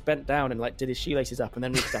actually just bent down and like did his shoelaces up, and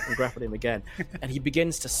then reached up and grappled him again. And he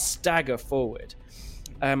begins to stagger forward.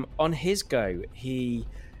 On his go, he's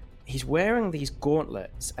wearing these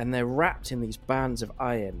gauntlets, and they're wrapped in these bands of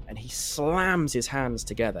iron, and he slams his hands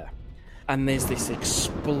together. And there's this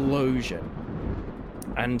explosion.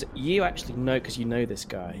 And you actually know, because you know this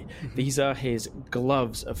guy, these are his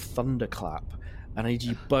gloves of thunderclap. And I need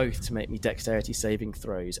you both to make me dexterity saving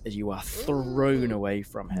throws as you are thrown away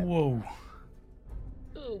from him. Whoa.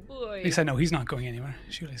 Oh boy. At least I know he's not going anywhere.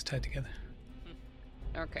 Shoelaces tied together.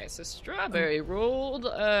 Okay, so Strawberry rolled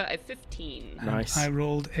a 15. Nice. I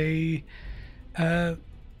rolled a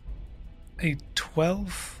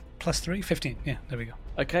 12 plus 3, 15. Yeah, there we go.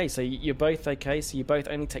 Okay, so you're both okay. So you both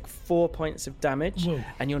only take 4 points of damage, Whoa.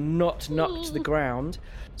 and you're not knocked to the ground.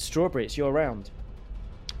 Strawberry, it's your round.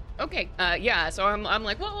 Okay, yeah, so I'm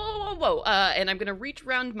like, whoa, and I'm gonna reach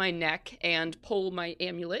around my neck and pull my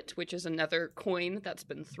amulet, which is another coin that's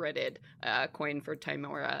been threaded, coin for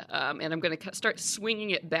Timora, and I'm gonna start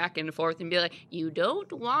swinging it back and forth and be like, you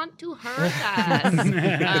don't want to hurt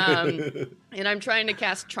us. And I'm trying to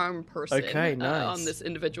cast Charm Person Okay, nice. on this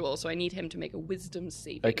individual, so I need him to make a Wisdom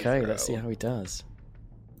saving Okay, throw. let's see how he does.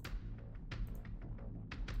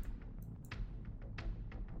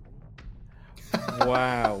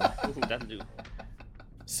 Wow. Ooh, that'll do.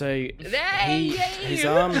 So his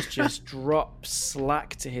arms just drop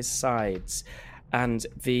slack to his sides, and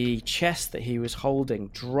the chest that he was holding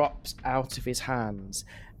drops out of his hands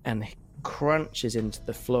and crunches into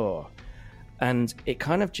the floor. And it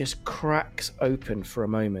kind of just cracks open for a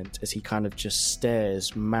moment as he kind of just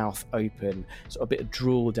stares, mouth open, sort of a bit of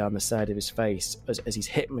drool down the side of his face as he's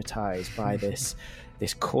hypnotized by this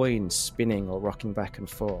coin spinning or rocking back and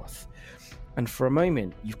forth. And for a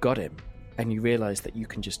moment, you've got him, and you realize that you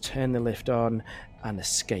can just turn the lift on and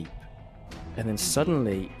escape. And then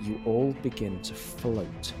suddenly, you all begin to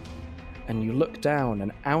float. And you look down,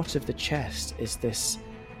 and out of the chest is this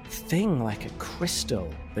thing like a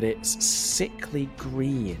crystal, but it's sickly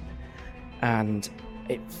green, and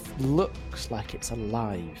it looks like it's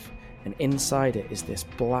alive. And inside it is this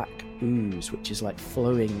black ooze, which is like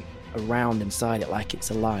flowing around inside it like it's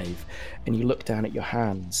alive. And you look down at your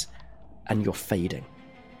hands, and you're fading.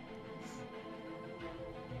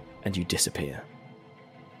 And you disappear.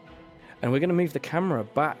 And we're going to move the camera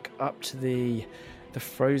back up to the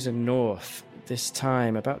frozen north. This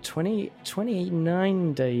time, about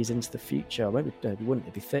 29 days into the future. Maybe it wouldn't.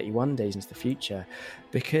 It'd be 31 days into the future,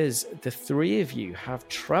 because the three of you have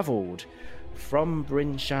travelled from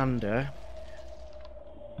Bryn Shander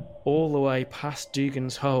all the way past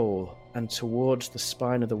Dugan's Hole and towards the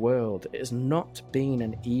spine of the world. It has not been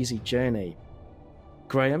an easy journey.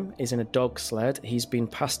 Graham is in a dog sled. He's been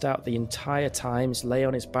passed out the entire time. He's lay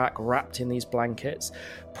on his back, wrapped in these blankets,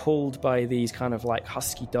 pulled by these kind of like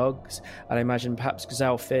husky dogs. And I imagine perhaps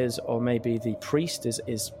Zalfiz or maybe the priest is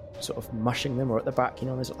sort of mushing them, or at the back,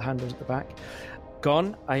 there's little handles at the back.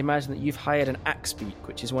 Gon, I imagine that you've hired an axbeak,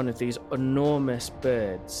 which is one of these enormous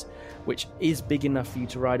birds, which is big enough for you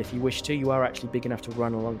to ride if you wish to. You are actually big enough to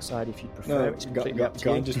run alongside if you prefer. It's completely up to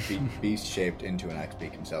you. Gon just beast-shaped into an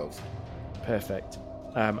axbeak himself. Perfect.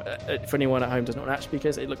 For anyone at home doesn't know what an axbeak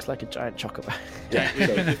is, it looks like a giant chocobo. Yeah,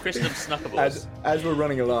 we've christened them Snuggables. As we're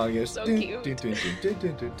running along, it's so cute.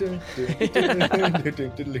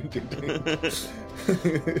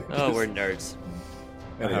 Oh, we're nerds.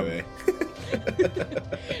 Anyway.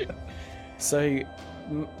 So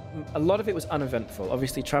a lot of it was uneventful.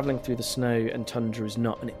 Obviously, traveling through the snow and tundra is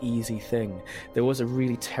not an easy thing. There was a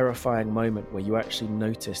really terrifying moment where you actually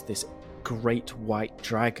noticed this great white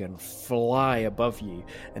dragon fly above you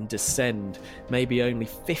and descend maybe only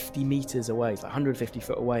 50 meters away, it's like 150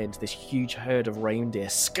 foot away, into this huge herd of reindeer,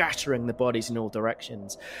 scattering the bodies in all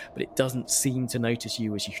directions. But it doesn't seem to notice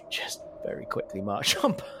you as you just very quickly march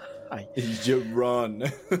on by. You run.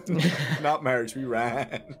 Not marriage, we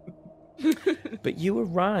ran. But you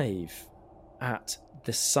arrive at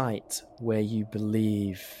the site where you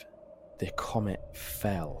believe the comet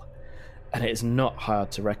fell. And it is not hard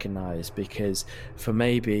to recognize, because for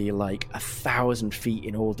maybe like 1,000 feet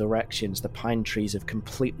in all directions, the pine trees have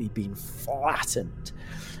completely been flattened,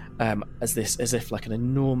 as if like an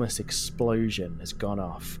enormous explosion has gone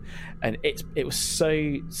off. And it was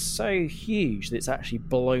so huge that it's actually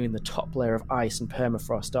blown the top layer of ice and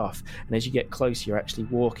permafrost off. And as you get closer, you're actually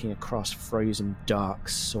walking across frozen, dark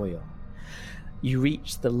soil. You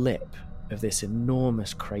reach the lip of this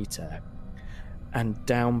enormous crater, and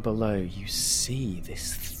down below you see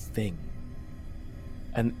this thing.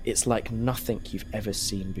 And it's like nothing you've ever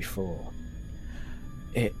seen before.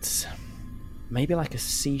 It's maybe like a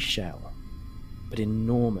seashell, but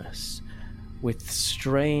enormous, with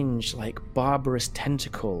strange, like barbarous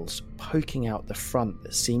tentacles poking out the front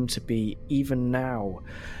that seem to be, even now,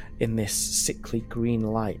 in this sickly green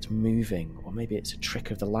light, moving. Or maybe it's a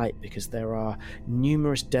trick of the light, because there are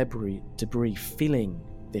numerous debris filling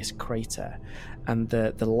this crater, and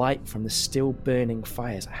the light from the still burning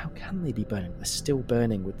fires, how can they be burning? They're still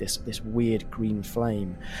burning with this weird green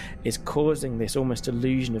flame, is causing this almost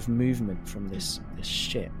illusion of movement from this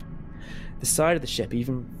ship. The side of the ship,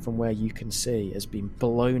 even from where you can see, has been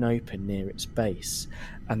blown open near its base,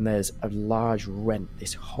 and there's a large rent,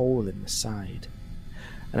 this hole in the side.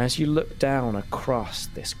 And as you look down across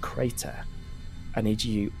this crater, I need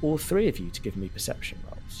you, all three of you, to give me perception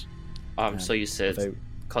rolls. So you said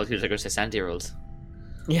Call of Duty are sanity rolls.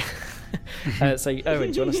 Yeah. So,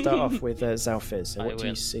 Owen, do you want to start off with Zalfiz? So what do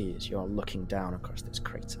you see as you're looking down across this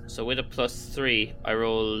crater? So with a +3, I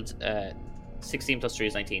rolled 16 + 3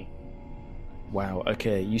 is 19. Wow,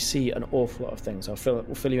 okay. You see an awful lot of things. We'll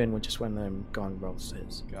fill you in with just when Gon rolls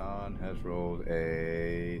his. Gon has rolled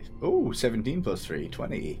a 17 + 3,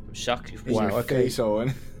 20. I'm shocked. Wow, okay,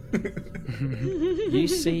 Owen. You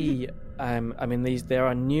see, there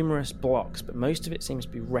are numerous blocks, but most of it seems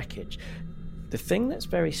to be wreckage. The thing that's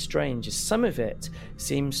very strange is some of it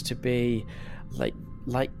seems to be like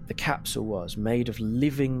like the capsule was, made of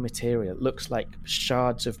living material. It looks like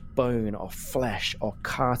shards of bone or flesh or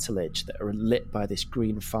cartilage that are lit by this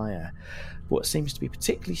green fire. But what seems to be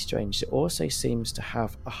particularly strange is it also seems to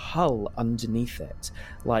have a hull underneath it,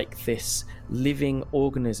 like this living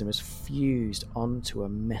organism is fused onto a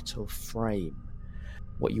metal frame.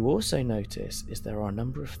 What you also notice is there are a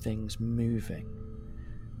number of things moving.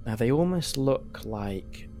 Now, they almost look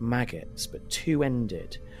like maggots, but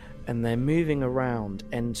two-ended, and they're moving around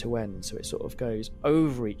end to end, so it sort of goes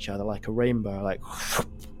over each other like a rainbow, like,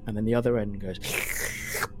 and then the other end goes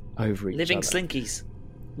over each Living other. slinkies.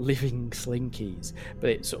 Living slinkies, but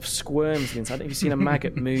it sort of squirms inside. If you've seen a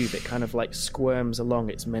maggot move, it kind of like squirms along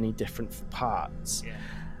its many different parts. Yeah.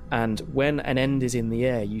 And when an end is in the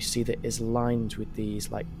air, you see that it's lined with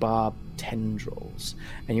these like barbed tendrils,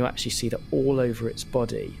 and you actually see that all over its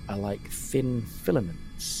body are like thin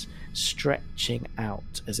filaments stretching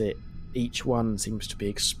out as each one seems to be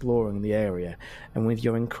exploring the area. And with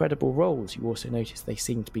your incredible rolls, you also notice they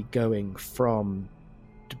seem to be going from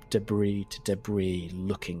debris to debris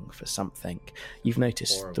looking for something. You've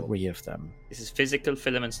noticed Horrible. 3 of them. This is physical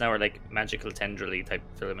filaments now, or like magical tendril-y type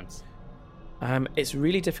filaments? It's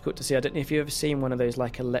really difficult to see. I don't know if you've ever seen one of those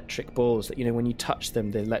like electric balls that, you know, when you touch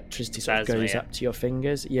them, the electricity sort of Plasma, goes yeah. up to your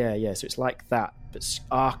fingers. Yeah. So it's like that, but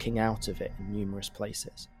arcing out of it in numerous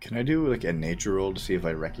places. Can I do like a nature roll to see if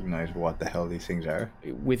I recognize what the hell these things are?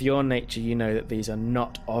 With your nature, you know that these are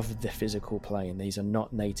not of the physical plane. These are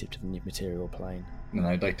not native to the material plane. And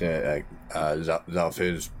I'd like to,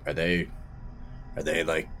 Zalfiz, are they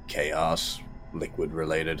like chaos, liquid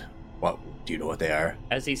related? What, do you know what they are?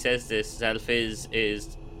 As he says this, Zalfiz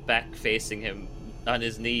is back facing him on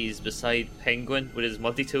his knees beside Penguin with his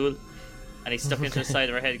multi-tool, and he's stuck into the side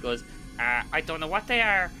of her head. He goes, I don't know what they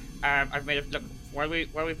are. I've made look, while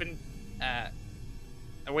we've been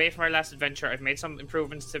away from our last adventure, I've made some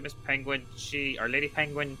improvements to Miss Penguin, or Lady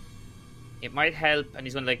Penguin. It might help. And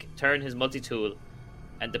he's going to like turn his multi-tool,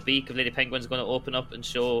 and the beak of Lady Penguin's going to open up and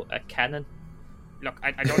show a cannon. Look,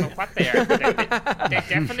 I don't know what they are. They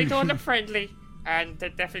definitely don't look friendly, and they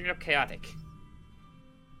definitely look chaotic.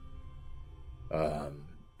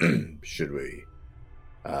 Should we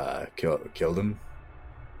kill them?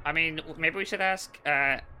 I mean, maybe we should ask.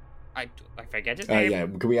 I forget his name. Yeah.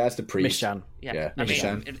 Can we ask the priest? Mishan. Yeah. I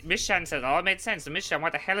mean, Mishan said it all made sense. And Mishan,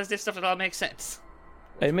 what the hell is this stuff that all makes sense?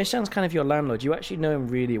 Mishan's kind of your landlord. You actually know him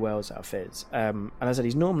really well, Zalfiz. And as I said,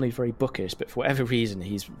 he's normally very bookish, but for whatever reason,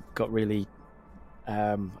 he's got really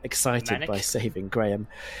excited Manic. by saving Graham.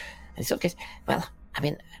 And he sort of goes, well, I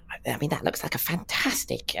mean, that looks like a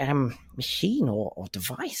fantastic machine or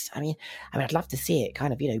device. I mean, I'd love to see it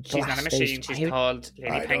kind of, She's not a machine. She's called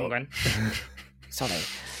Lady Penguin. Sorry.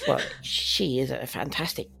 Well, she is a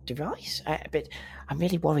fantastic device, but I'm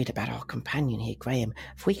really worried about our companion here, Graham.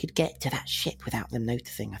 If we could get to that ship without them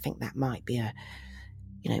noticing, I think that might be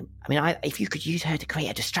if you could use her to create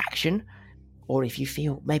a distraction, or if you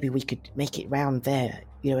feel maybe we could make it round there,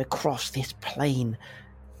 across this plane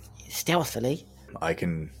stealthily. We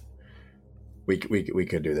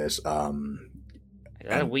could do this.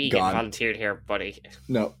 We get volunteered here, buddy.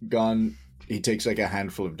 No, Gon. He takes like a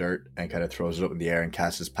handful of dirt and kind of throws it up in the air and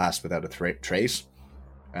casts his pass without a trace.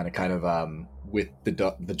 And it kind of with the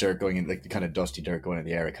dirt going in, like the kind of dusty dirt going in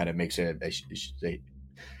the air, it kind of makes a kind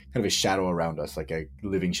of a shadow around us, like a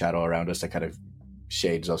living shadow around us that kind of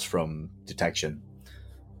shades us from detection.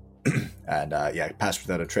 And pass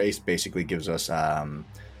without a trace basically gives us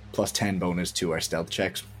plus 10 bonus to our stealth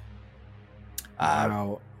checks.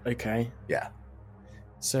 Wow. Okay. Yeah.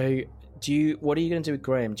 So, what are you going to do with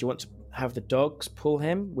Graham? Do you want to have the dogs pull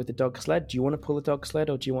him with the dog sled? Do you want to pull the dog sled,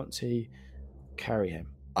 or do you want to carry him?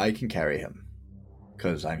 I can carry him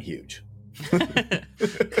because I'm huge.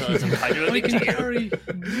 Because I'm kind of a big can deal. carry.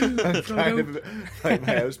 My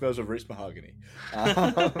house smells of rich mahogany.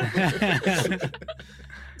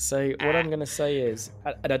 So what I'm going to say is,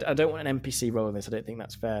 I don't want an NPC roll in this. I don't think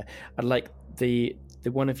that's fair. I'd like the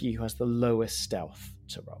one of you who has the lowest stealth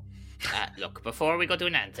to roll. Look, before we go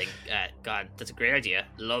doing anything, God, that's a great idea.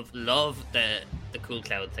 Love the cool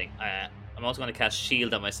cloud thing. I'm also going to cast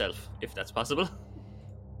shield on myself, if that's possible.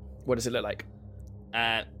 What does it look like?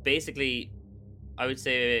 Basically, I would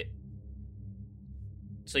say,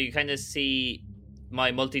 so you kind of see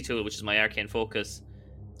my multi-tool, which is my arcane focus,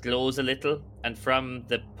 glows a little, and from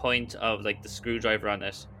the point of like the screwdriver on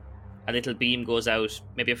it, a little beam goes out,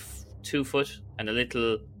 maybe 2 foot, and a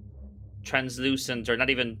little translucent, or not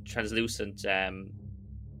even translucent,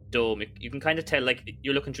 dome. You can kind of tell, like,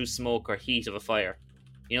 you're looking through smoke or heat of a fire.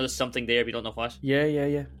 There's something there, but you don't know what.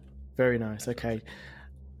 Yeah. Very nice. Okay.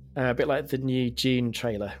 A bit like the new Dune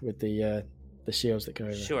trailer with the The shields that go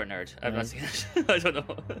over. Sure, nerd. I've not seen it. I don't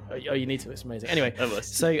know. Oh, you need to. It's amazing. Anyway, I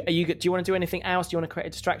must. so do you want to do anything else? Do you want to create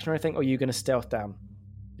a distraction or anything, or are you going to stealth down?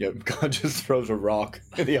 Yep, God just throws a rock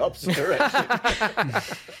in the opposite direction.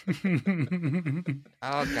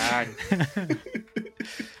 Oh, God.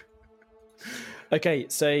 Okay,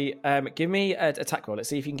 so give me an attack roll. Let's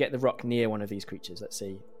see if you can get the rock near one of these creatures. Let's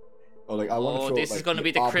see. Oh, like I want to throw this it, is going to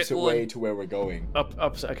be the crit opposite one. way to where we're going. Up.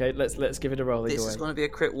 Okay, let's give it a roll. This is going to be a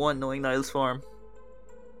crit 1, knowing Niall's form.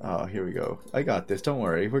 Oh, here we go. I got this. Don't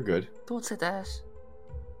worry, we're good. Don't say that.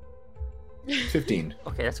 15.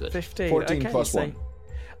 Okay, that's good. 15. 14 okay, plus so, 1.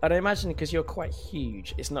 I'd imagine because you're quite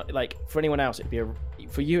huge, it's not like for anyone else it'd be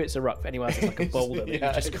for you it's a rock, for anyone else it's like a boulder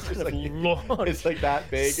that you just kind of launch. It's like that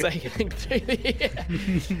big. Sailing through the air.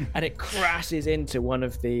 And it crashes into one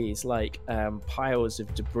of these piles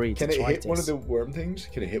of debris. Can it hit detritus. one of the worm things?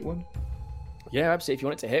 Can it hit one? Yeah, absolutely. If you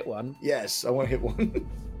want it to hit one. Yes, I want to hit one.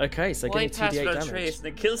 Okay, so Why give me pass 2d8 without damage. trace and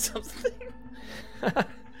then kill something?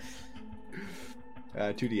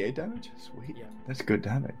 2d8 damage? Sweet. Yeah. That's good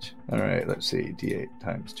damage. Alright, let's see. D8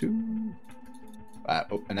 times 2.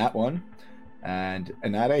 An at 1. And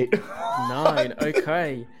an at 8. 9.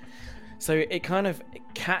 Okay. So it kind of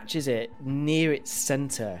catches it near its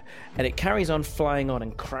center and it carries on flying on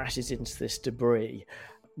and crashes into this debris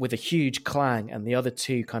with a huge clang, and the other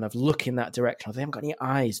two kind of look in that direction. They haven't got any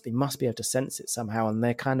eyes. They must be able to sense it somehow, and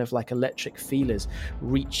they're kind of like electric feelers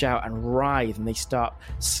reach out and writhe, and they start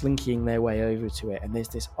slinking their way over to it, and there's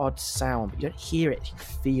this odd sound, but you don't hear it, you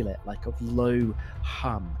feel it, like a low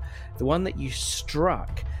hum. The one that you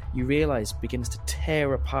struck, you realize begins to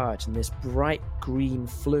tear apart, and this bright green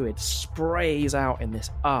fluid sprays out in this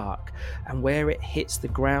arc, and where it hits the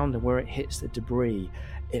ground and where it hits the debris,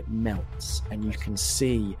 it melts, and you can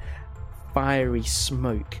see fiery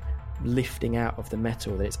smoke lifting out of the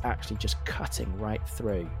metal that it's actually just cutting right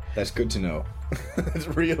through. That's good to know. That's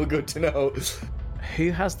real good to know.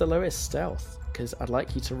 Who has the lowest stealth? Because I'd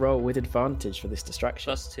like you to roll with advantage for this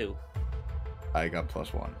distraction. +2. I got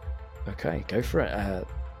 +1. Okay, go for it.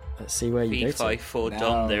 Let's see where you go to. V5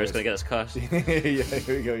 done there is going to get us caught. Yeah,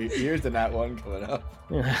 here we go. Here's the nat 1 coming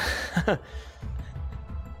up.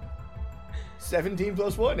 17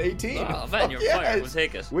 plus 1, 18. Oh, man, you're fired. We'll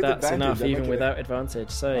take it. With That's advantage, enough, I'm even not without advantage.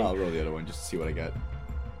 So I'll roll the other one just to see what I get.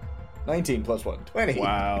 19 plus 1, 20.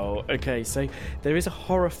 wow. Okay, so there is a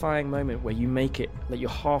horrifying moment where you make it, like you're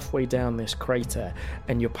halfway down this crater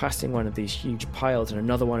and you're passing one of these huge piles and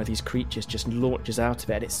another one of these creatures just launches out of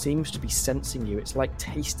it, and it seems to be sensing you. It's like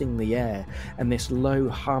tasting the air, and this low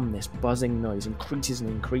hum, this buzzing noise increases and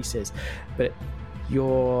increases, but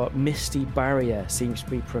your misty barrier seems to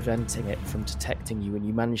be preventing it from detecting you, and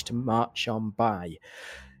you manage to march on by.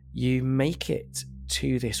 You make it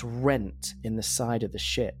to this rent in the side of the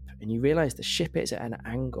ship, and you realize the ship is at an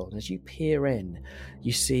angle, and as you peer in,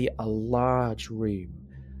 you see a large room,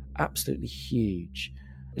 absolutely huge,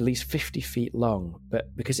 at least 50 feet long,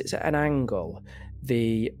 but because it's at an angle,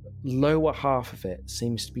 the lower half of it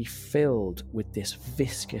seems to be filled with this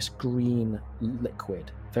viscous green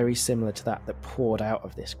liquid, very similar to that poured out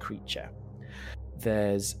of this creature.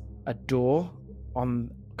 There's a door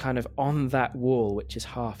on that wall which is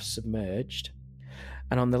half submerged,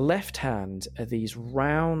 and on the left hand are these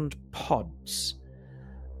round pods,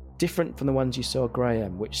 different from the ones you saw,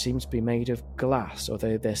 Graham, which seems to be made of glass,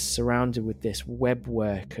 although they're surrounded with this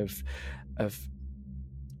webwork of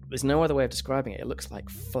there's no other way of describing it. It looks like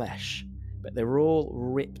flesh, but they're all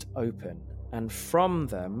ripped open, and from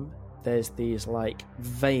them there's these like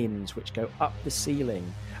veins which go up the ceiling,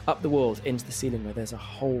 up the walls into the ceiling, where there's a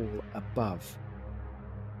hole above.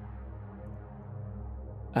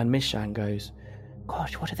 And Mishan goes,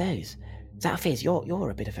 Gosh, what are those? Zalfiz, you're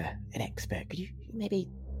a bit of an expert. Could you maybe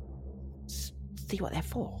see what they're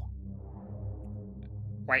for?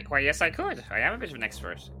 Why, yes, I could. I am a bit of an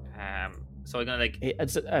expert. So I'm gonna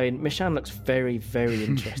Mishan looks very, very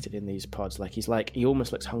interested in these pods. He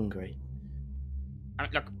almost looks hungry.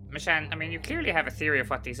 Look, Mishan, you clearly have a theory of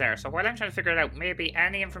what these are. So while I'm trying to figure it out, maybe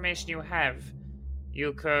any information you have,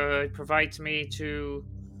 you could provide to me to,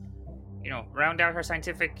 round out her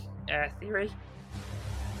scientific theory.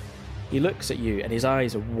 He looks at you, and his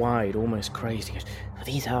eyes are wide, almost crazed. He goes, Well,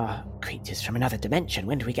 these are creatures from another dimension.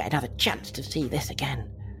 When do we get another chance to see this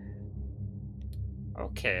again?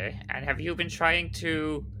 Okay, and have you been trying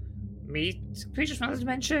to meet creatures from another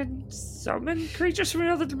dimension? Summon creatures from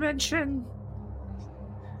another dimension?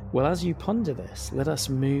 Well, as you ponder this, let us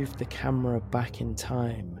move the camera back in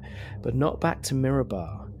time, but not back to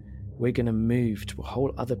Mirabar. We're going to move to a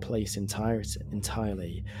whole other place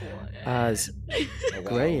entirely. As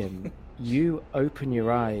Graham, you open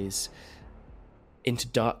your eyes into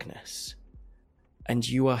darkness, and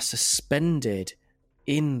you are suspended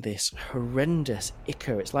in this horrendous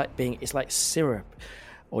ichor. It's like syrup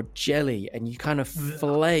or jelly, and you kind of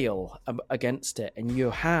flail against it, and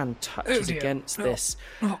your hand touches against this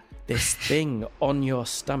thing on your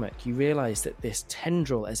stomach. You realize that this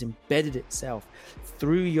tendril has embedded itself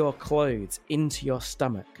through your clothes into your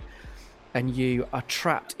stomach, and you are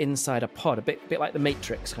trapped inside a pod, a bit like the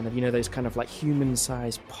Matrix, kind of, you know, those kind of like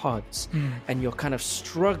human-sized pods, and you're kind of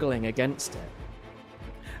struggling against it.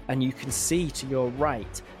 And you can see to your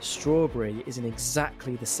right, Strawberry is in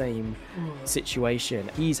exactly the same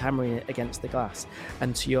situation. He's hammering it against the glass.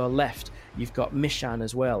 And to your left, you've got Mishan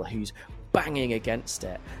as well, who's banging against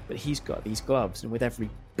it. But he's got these gloves, and with every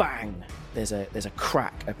bang, there's a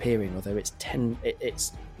crack appearing, although it's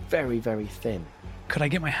very, very thin. Could I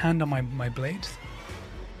get my hand on my blades?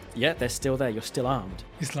 Yeah, they're still there. You're still armed.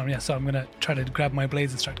 Yeah, so I'm going to try to grab my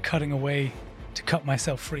blades and start cutting away to cut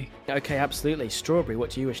myself free. Okay, absolutely. Strawberry, what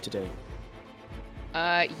do you wish to do?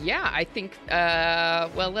 Yeah, I think,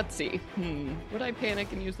 well, let's see. Would I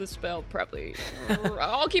panic and use this spell? Probably.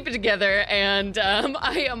 I'll keep it together, and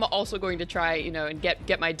I am also going to try, and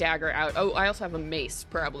get my dagger out. Oh, I also have a mace,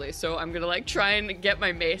 probably, so I'm gonna, try and get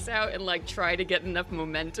my mace out and, try to get enough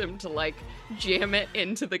momentum to, jam it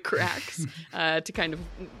into the cracks to kind of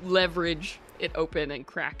leverage it open and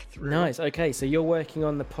crack through. Nice. Okay, so you're working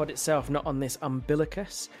on the pod itself, not on this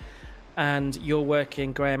umbilicus, and you're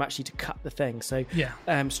working, Graham, actually to cut the thing. So, yeah.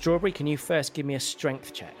 Strawberry, can you first give me a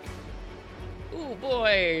strength check? Oh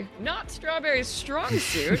boy, not Strawberry's strong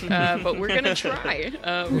suit, but we're gonna try.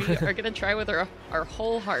 We are gonna try with our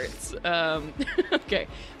whole hearts. Okay,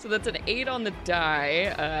 so that's an 8 on the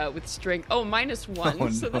die with strength. Oh,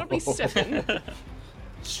 -1, so that'll be 7.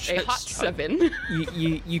 A hot 7.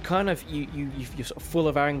 You're sort of full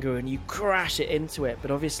of anger and you crash it into it,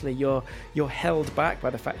 but obviously you're held back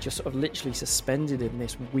by the fact you're sort of literally suspended in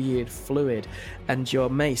this weird fluid, and your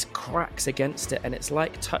mace cracks against it, and it's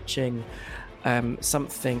like touching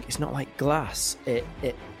something. It's not like glass. It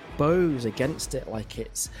bows against it like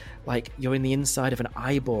it's like you're in the inside of an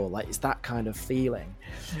eyeball. Like it's that kind of feeling.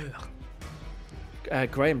 Yeah.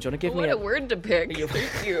 Graham, do you want to give me a word to pick?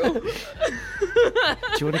 Thank you. Do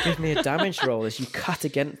you want to give me a damage roll as you cut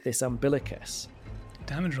against this umbilicus?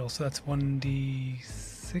 Damage roll, so that's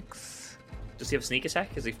 1d6. Does he have a sneak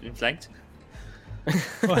attack? Is he flanked?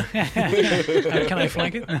 Can I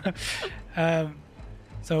flank it?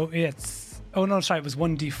 So it's... Oh no, sorry, it was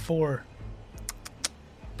 1d4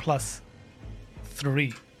 plus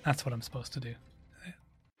 3. That's what I'm supposed to do.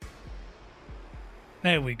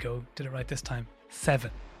 There we go. Did it right this time.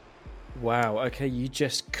 7. Wow, okay, you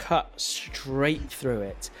just cut straight through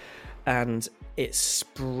it, and it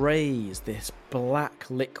sprays this black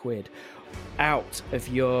liquid out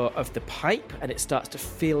of the pipe, and it starts to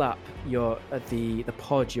fill up the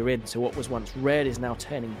pod you're in. So what was once red is now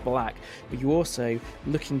turning black, but you also,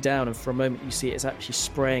 looking down, and for a moment you see it's actually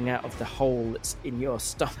spraying out of the hole that's in your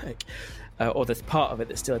stomach. Or the part of it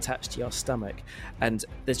that's still attached to your stomach, and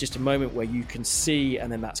there's just a moment where you can see,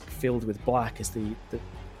 and then that's filled with black as the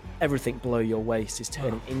everything below your waist is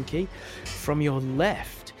turning inky. From your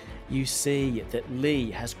left, you see that Lee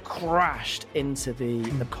has crashed into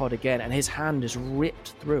the pod again, and his hand is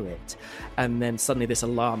ripped through it, and then suddenly this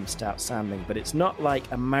alarm starts sounding, but it's not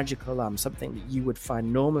like a magical alarm, something that you would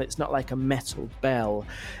find normal. It's not like a metal bell.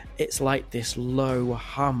 It's like this low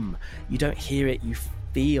hum. You don't hear it, you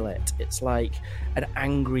feel it. It's like an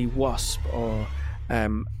angry wasp, or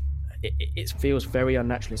it feels very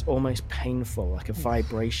unnatural. It's almost painful, like a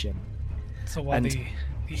vibration. So while the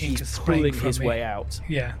ink is pulling spraying from his me, way out.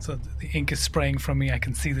 Yeah, so the ink is spraying from me. I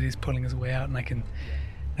can see that he's pulling his way out, and I can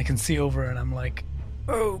see over, and I'm like,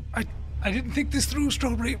 oh, I didn't think this through,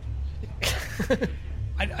 Strawberry.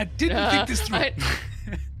 I didn't think this through.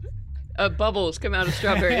 Bubbles come out of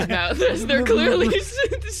Strawberry's mouth as they're clearly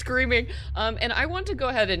screaming. And I want to go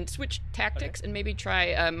ahead and switch tactics and maybe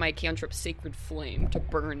try my cantrip Sacred Flame to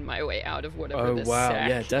burn my way out of whatever this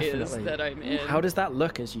sack is that I'm in. How does that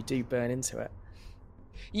look as you do burn into it?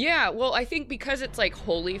 Yeah, well, I think because it's like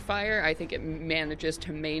holy fire, I think it manages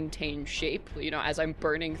to maintain shape, as I'm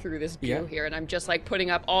burning through this goo here, and I'm just like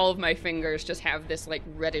putting up all of my fingers, just have this like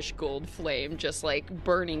reddish gold flame just like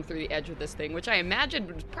burning through the edge of this thing, which I imagine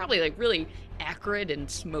was probably like really acrid and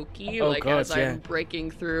smoky, as I'm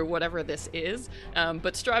breaking through whatever this is.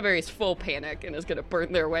 But Strawberry's full panic and is going to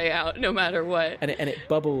burn their way out no matter what. And it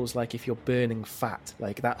bubbles like if you're burning fat,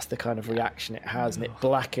 like that's the kind of reaction it has, and it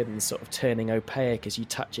blackens, sort of turning opaque as you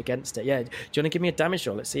touch against it. Yeah, do you want to give me a damage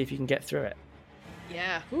roll? Let's see if you can get through it.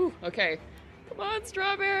 Yeah. Whew, okay. Come on,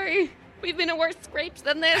 Strawberry. We've been in worse scrapes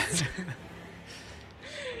than this.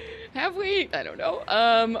 Have we? I don't know.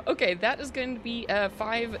 Okay, that is going to be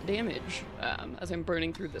 5 damage as I'm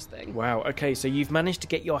burning through this thing. Wow. Okay, so you've managed to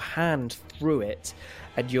get your hand through it,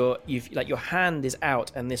 and your hand is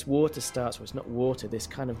out, and this water starts. Well, it's not water. This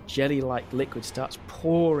kind of jelly-like liquid starts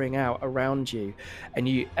pouring out around you,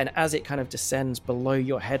 and as it kind of descends below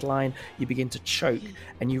your headline, you begin to choke,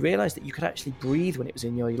 and you realise that you could actually breathe when it was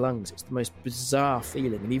in your lungs. It's the most bizarre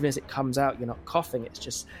feeling, and even as it comes out, you're not coughing. It's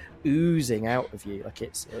just oozing out of you, like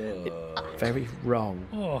it's very wrong.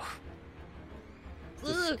 Oh.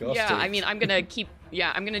 Yeah, I mean, I'm gonna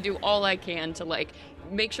do all I can to like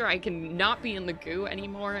make sure I can not be in the goo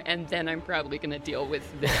anymore, and then I'm probably gonna deal with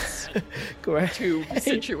this tube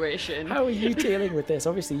situation. How are you dealing with this?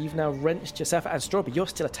 Obviously, you've now wrenched yourself out. And Strawberry, you're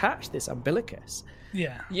still attached to this umbilicus.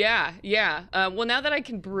 Yeah. Well, now that I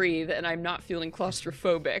can breathe and I'm not feeling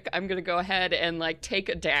claustrophobic, I'm gonna go ahead and like take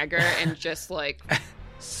a dagger and just like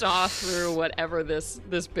saw through whatever this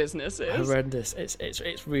business is. Horrendous.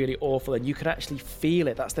 It's really awful, and you can actually feel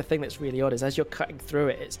it. That's the thing that's really odd, is as you're cutting through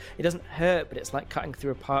it, it doesn't hurt, but it's like cutting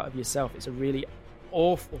through a part of yourself. It's a really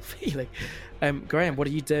awful feeling. Graham, what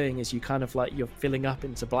are you doing as you kind of like you're filling up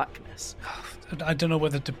into blackness? I don't know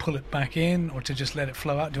whether to pull it back in or to just let it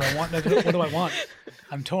flow out. What do I want?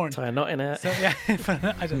 I'm torn. Tie a knot in it. So yeah,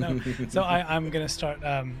 I don't know. So I'm gonna start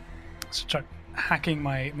hacking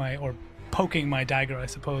or poking my dagger, I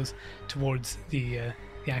suppose, towards the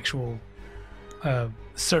actual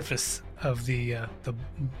surface of the I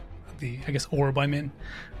guess orb I'm in,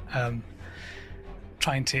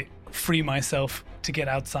 trying to free myself to get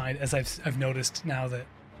outside, as I've noticed now that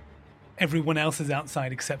everyone else is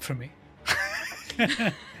outside except for me.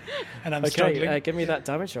 And I'm struggling. Give me that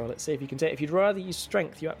damage roll. Let's see if you can do it. If you'd rather use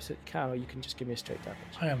strength, you absolutely can, or you can just give me a straight damage.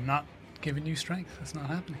 I am not giving you strength. That's not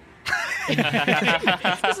happening.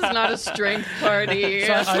 This is not a strength party.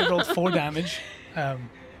 So I rolled 4 damage.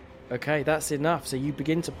 Okay, that's enough. So you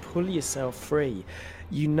begin to pull yourself free.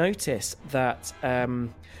 You notice that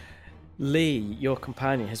Lee, your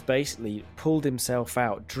companion, has basically pulled himself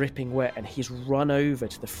out, dripping wet, and he's run over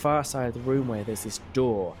to the far side of the room where there's this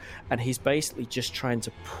door, and he's basically just trying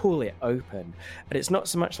to pull it open. And it's not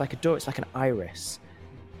so much like a door, it's like an iris.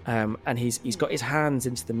 And he's got his hands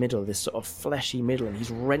into the middle, this sort of fleshy middle, and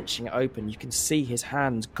he's wrenching it open. You can see his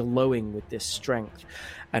hands glowing with this strength,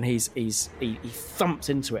 and he thumps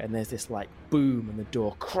into it, and there's this like boom, and the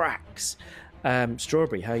door cracks.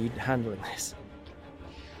 Strawberry, how are you handling this?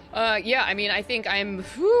 Yeah, I mean, I think I'm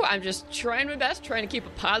just trying my best, trying to keep a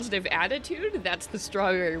positive attitude. That's the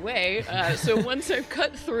Strawberry way. So once I've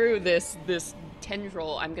cut through this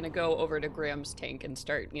tendril, I'm gonna go over to Graham's tank and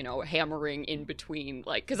start, hammering in between,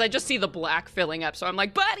 like, because I just see the black filling up, so I'm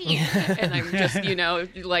like, buddy, and I'm just,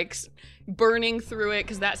 like burning through it,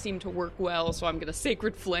 because that seemed to work well. So I'm gonna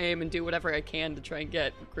Sacred Flame and do whatever I can to try and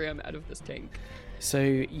get Graham out of this tank. So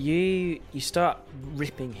you start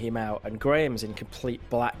ripping him out, and Graham's in complete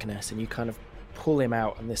blackness, and you kind of pull him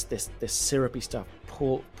out, and this syrupy stuff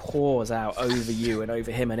pours out over you and over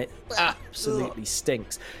him, and it absolutely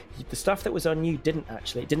stinks. The stuff that was on you didn't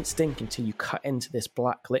stink until you cut into this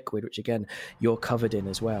black liquid, which again you're covered in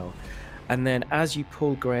as well. And then as you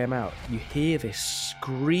pull Graham out, you hear this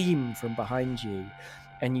scream from behind you,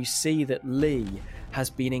 and you see that Lee has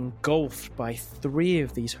been engulfed by 3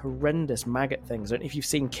 of these horrendous maggot things. I don't know if you've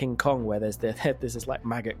seen King Kong, where there's this like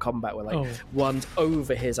maggot combat where one's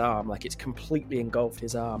over his arm, like it's completely engulfed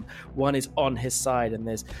his arm. One is on his side, and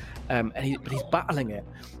there's but he's battling it.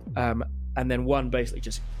 And then one basically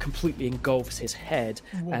just completely engulfs his head,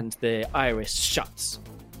 and the iris shuts,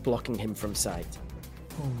 blocking him from sight.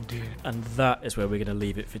 Oh dear. And that is where we're going to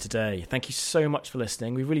leave it for today. Thank you so much for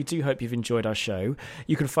listening. We really do hope you've enjoyed our show.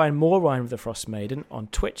 You can find more Rime of the Frost Maiden on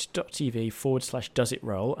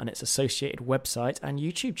twitch.tv/doesitroll and its associated website and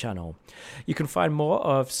YouTube channel. You can find more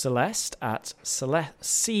of Celeste at Celeste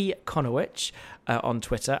C. Conowitch on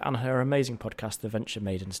Twitter, and her amazing podcast, The Venture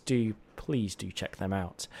Maidens. Please do check them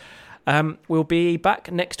out. We'll be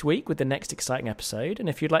back next week with the next exciting episode, and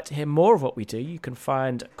if you'd like to hear more of what we do, you can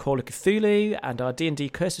find Call of Cthulhu and our D&D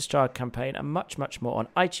Curse of Strahd campaign and much, much more on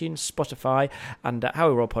iTunes, Spotify, and at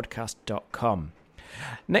howwerollpodcast.com.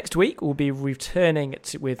 Next week, we'll be returning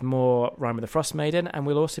with more Rime of the Frost Maiden, and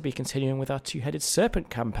we'll also be continuing with our Two-Headed Serpent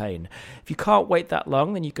campaign. If you can't wait that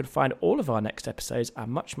long, then you can find all of our next episodes and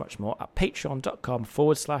much, much more at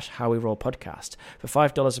patreon.com/howwerollpodcast. For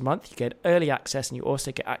 $5 a month, you get early access, and you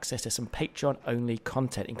also get access to some Patreon-only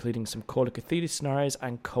content, including some Call of Cthulhu scenarios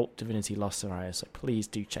and Cult Divinity Lost scenarios, so please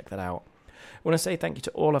do check that out. I want to say thank you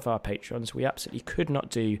to all of our patrons. We absolutely could not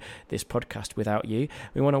do this podcast without you.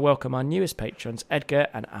 We want to welcome our newest patrons, Edgar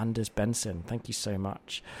and Anders Benson. Thank you so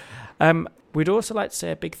much. We'd also like to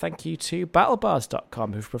say a big thank you to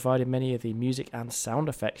BattleBars.com, who've provided many of the music and sound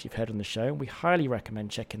effects you've heard on the show. We highly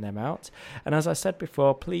recommend checking them out. And as I said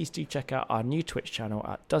before, please do check out our new Twitch channel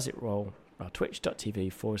at Does It Roll,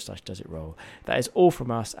 twitch.tv/Does It Roll. That is all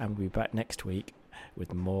from us, and we'll be back next week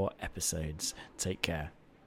with more episodes. Take care.